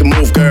ahead, make it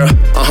move, girl.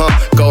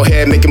 Go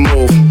ahead, make it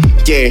move.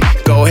 Yeah,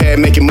 go ahead,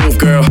 make it move,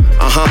 girl.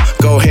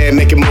 Go ahead,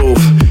 make it move.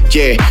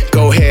 Yeah,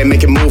 go ahead,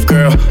 make it move,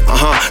 girl.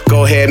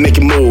 Go ahead, make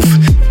it move.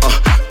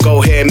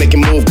 Go ahead, make it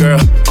move, girl.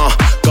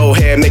 Go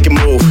ahead, make it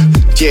move.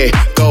 Yeah,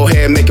 go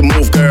ahead, make it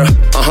move, girl.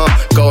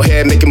 Go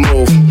ahead, make it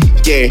move.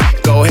 Yeah,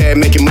 go ahead,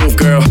 make it move,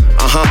 girl.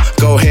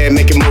 Go ahead,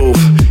 make it move.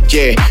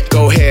 Yeah,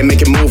 go ahead,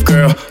 make it move,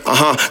 girl.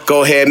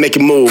 Go ahead, make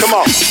it move. Come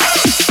on.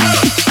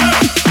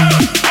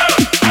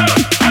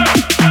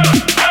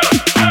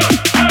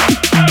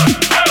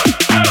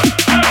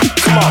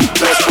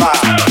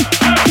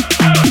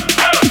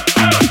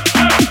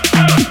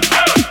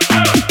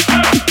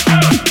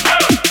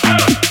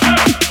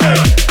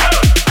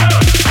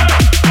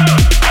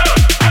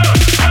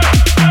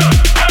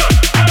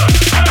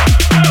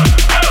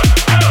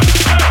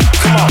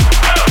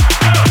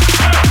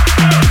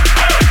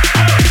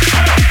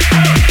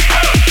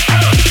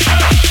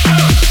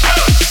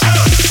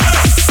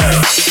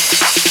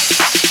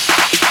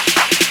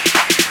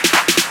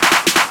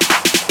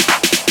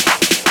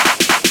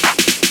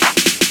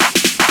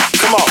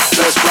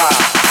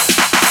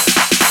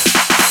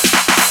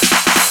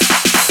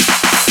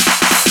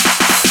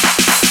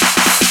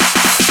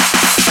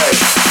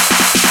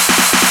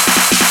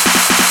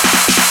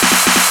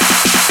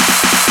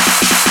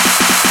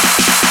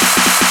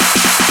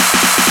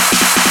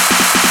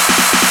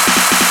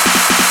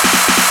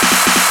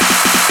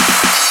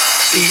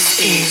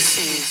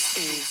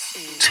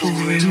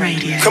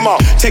 Come on,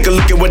 take a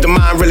look at what the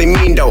mind really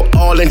mean though.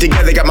 All in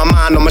together, got my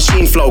mind on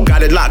machine flow.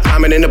 Got it locked,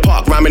 rhyming in the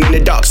park, rhyming in the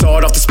dark. Saw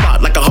it off the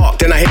spot like a hawk,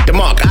 then I hit the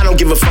mark. I don't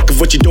give a fuck if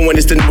what you're doing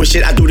is the newest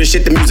shit. I do the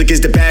shit, the music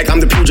is the bag. I'm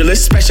the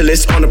pugilist,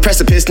 specialist on the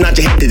precipice. Not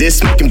your head to this,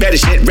 smoking better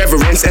shit.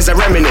 Reverence as I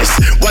reminisce.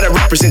 What I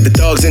represent, the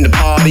thugs in the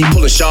party,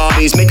 pulling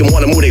shawties, make them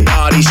wanna move their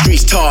bodies.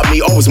 Streets taught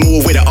me, always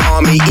move with an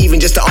army, even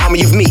just an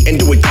army of me, and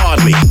do it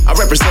godly. I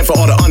represent for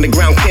all the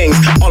underground kings.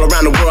 All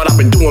around the world, I've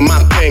been doing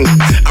my thing.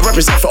 I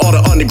represent for all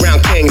the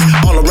underground kings.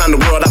 All around the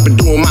world, I've been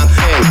doing my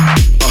thing.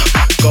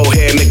 Go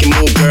ahead, make it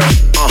move, girl.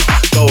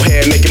 Go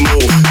ahead, make it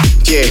move.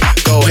 Yeah,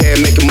 go ahead,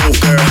 make it move,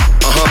 girl.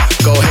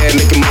 Go ahead,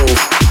 make it move.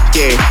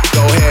 Yeah,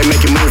 go ahead,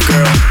 make it move,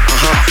 girl.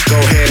 Go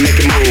ahead, make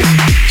it move.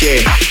 Yeah,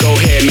 go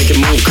ahead, make it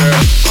move, girl.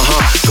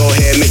 Go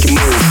ahead, make it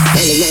move.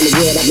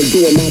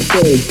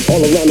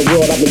 All around the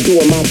world, I've been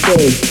doing my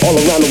thing. All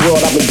around the world,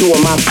 I've been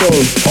doing my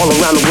thing. All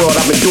around the world,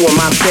 I've been doing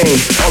my thing.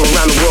 All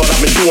around the world, I've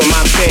been doing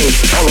my thing.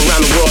 All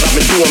around the world, I've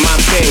been doing my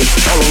thing.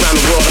 All around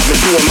the world, I've been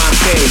doing my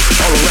thing.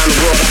 All around the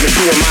world, I've been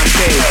doing my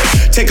thing.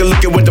 Take a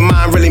look at what the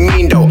mind really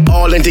mean though.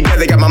 All in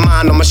together, got my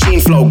mind on machine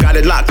flow. Got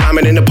it locked,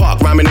 rhyming in the park,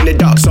 rhyming in the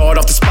dark. Saw it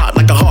off the spot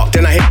like a hawk,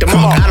 then I hit the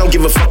mark. I don't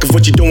give a fuck if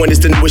what you're doing is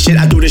the newest shit.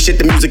 I do the shit,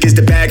 the music is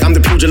the bag. I'm the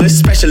pugilist,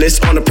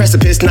 specialist on the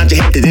precipice. Not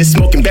your head to this,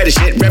 smoking better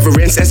shit.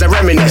 Reverence as I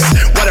reminisce.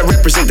 What I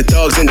represent, the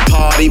thugs in the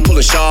party,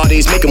 pulling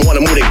shawties, make them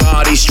wanna move their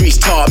bodies. Streets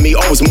taught me,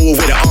 always move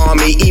with an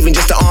army, even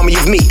just an army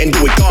of me, and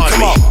do it godly.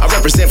 I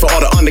represent for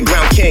all the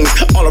underground kings.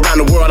 All around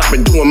the world, I've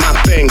been doing my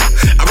thing.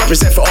 I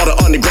represent for all the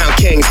underground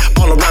kings.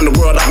 All around the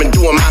world, I've been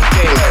doing my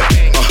thing.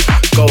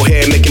 Go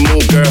ahead, make it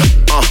move, girl.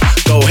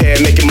 Go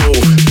ahead, make it move.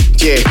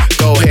 Yeah,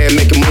 go ahead,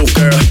 make it move,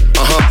 girl.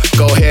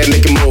 Go ahead,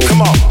 make it move.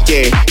 Come on.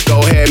 Yeah,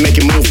 go ahead, make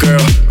it move, girl.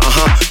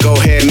 Go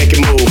ahead, make it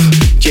move.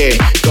 Yeah,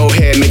 go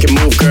ahead, make it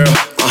move, girl.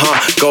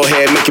 Go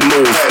ahead, make it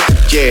move.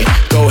 Yeah,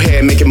 go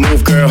ahead, make it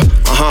move, girl.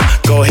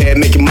 Go ahead,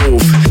 make it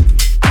move.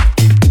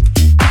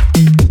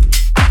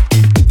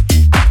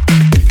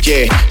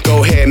 Yeah,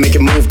 go ahead, make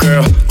it move,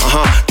 girl.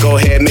 Go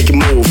ahead, make it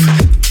move.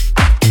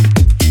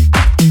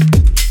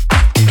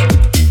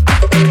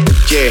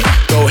 Yeah,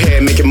 go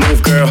ahead, make it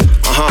move, girl.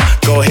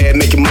 Go ahead,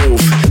 make it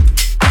move.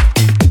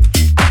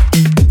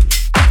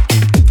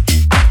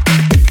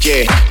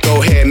 Yeah,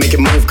 go ahead, make it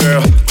move,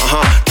 girl.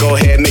 Go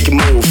ahead, make it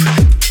move.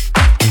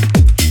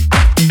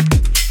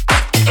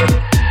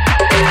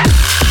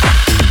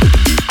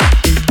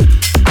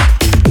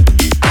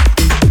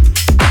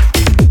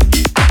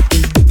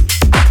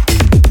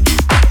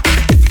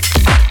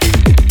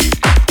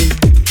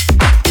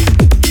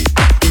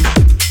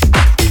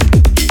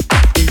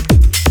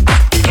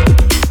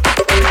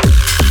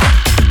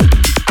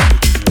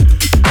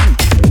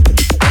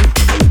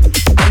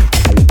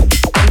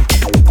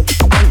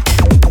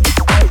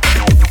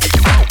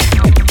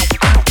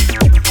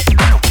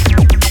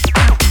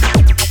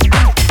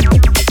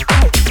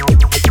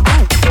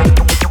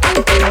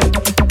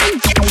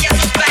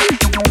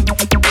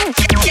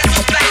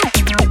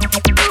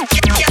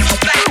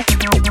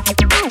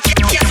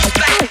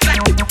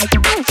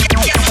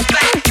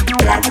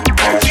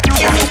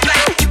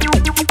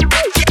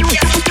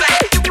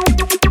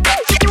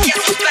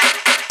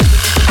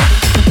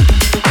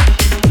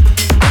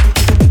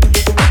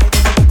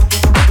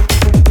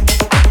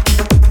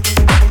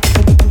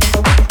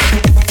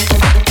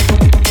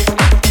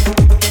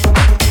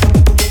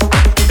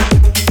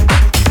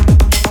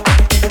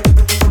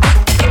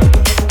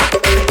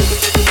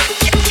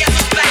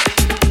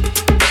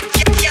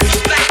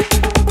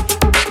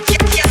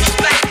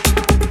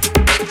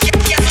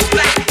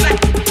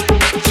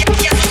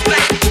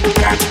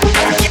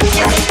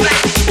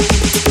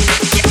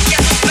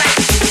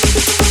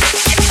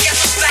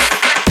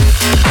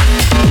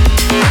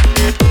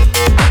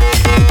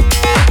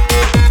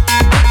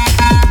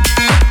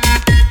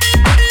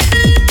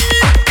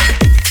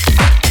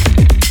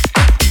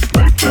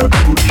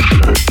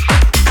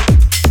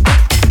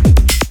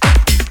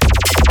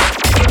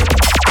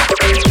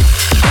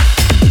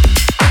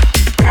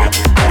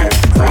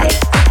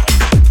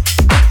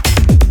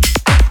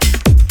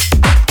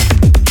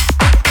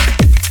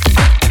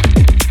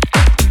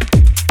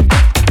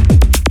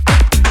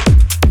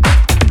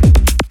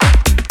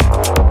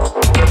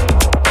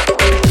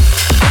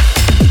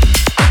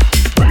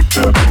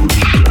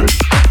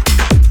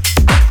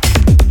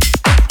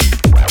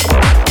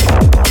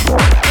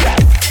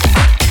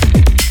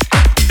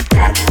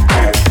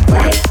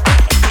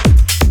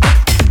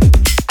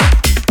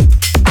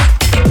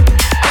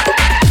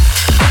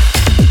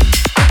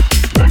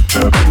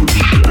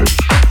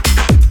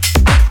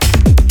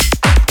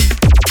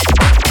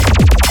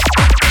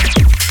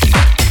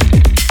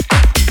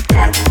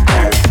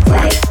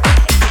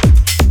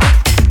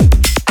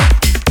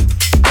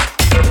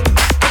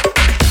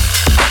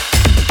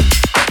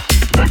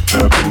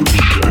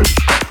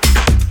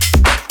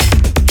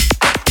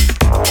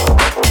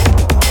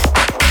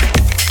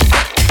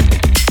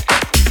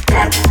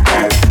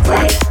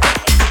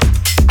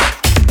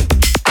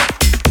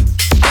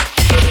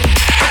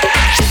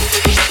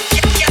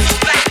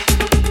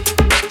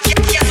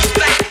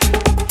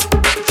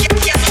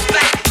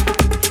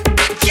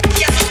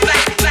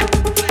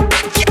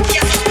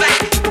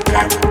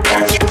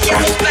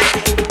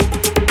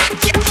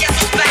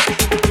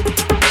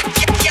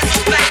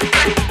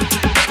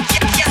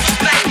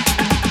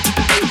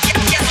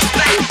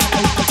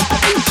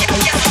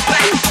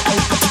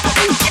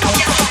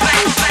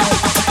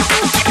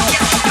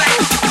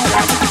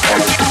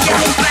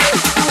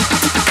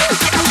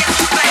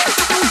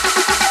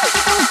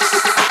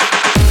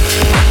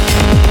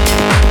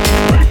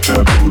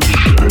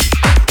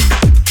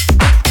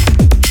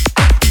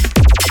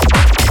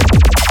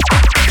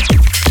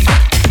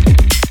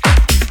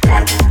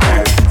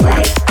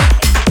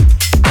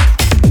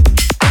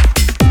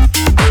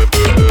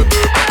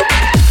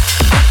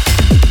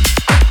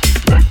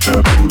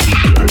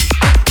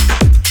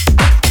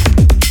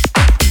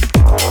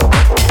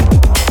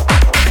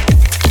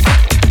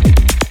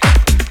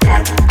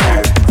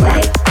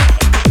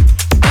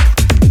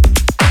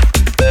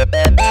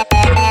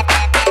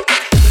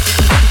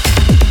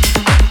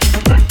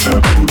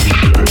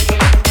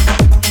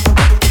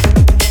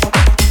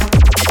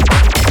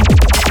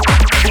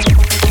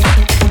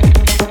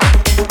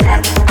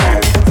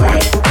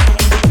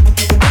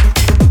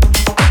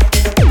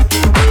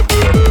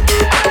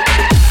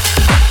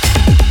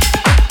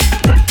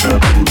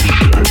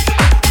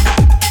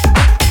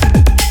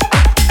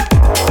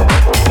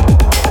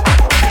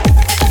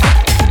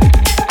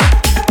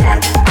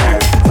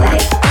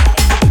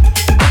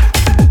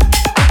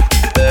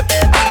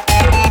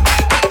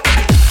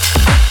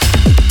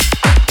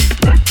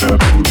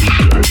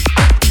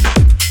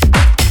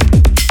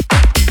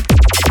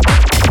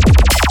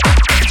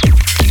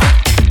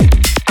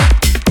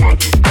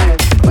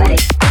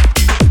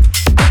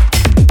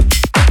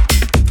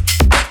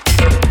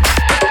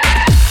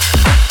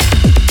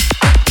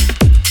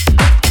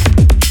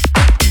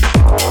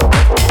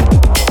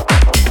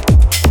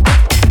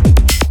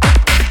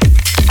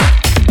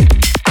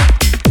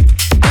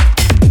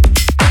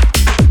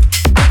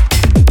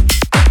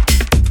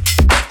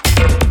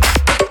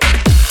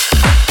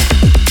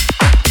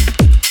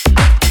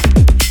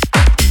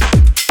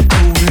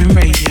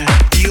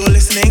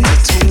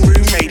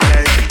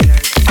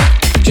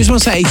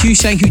 want to say a huge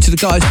thank you to the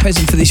guys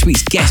present for this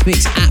week's guest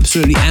mix.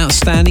 Absolutely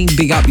outstanding.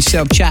 Big up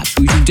yourself, chaps.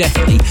 We will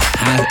definitely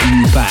have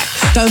you back.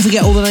 Don't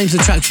forget all the names of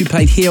the tracks we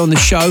played here on the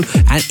show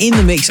and in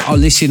the mix are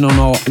listed on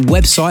our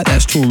website.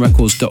 That's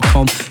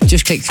toolroomrecords.com.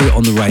 Just click through it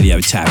on the radio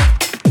tab.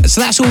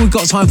 So that's all we've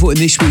got time for in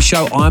this week's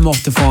show. I'm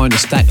off to find a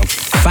stack of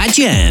fat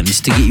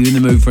jams to get you in the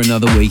mood for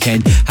another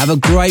weekend. Have a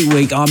great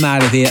week. I'm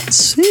out of here.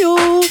 See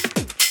you.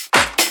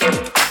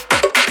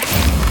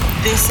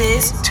 This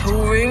is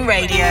Toolroom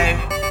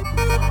Radio.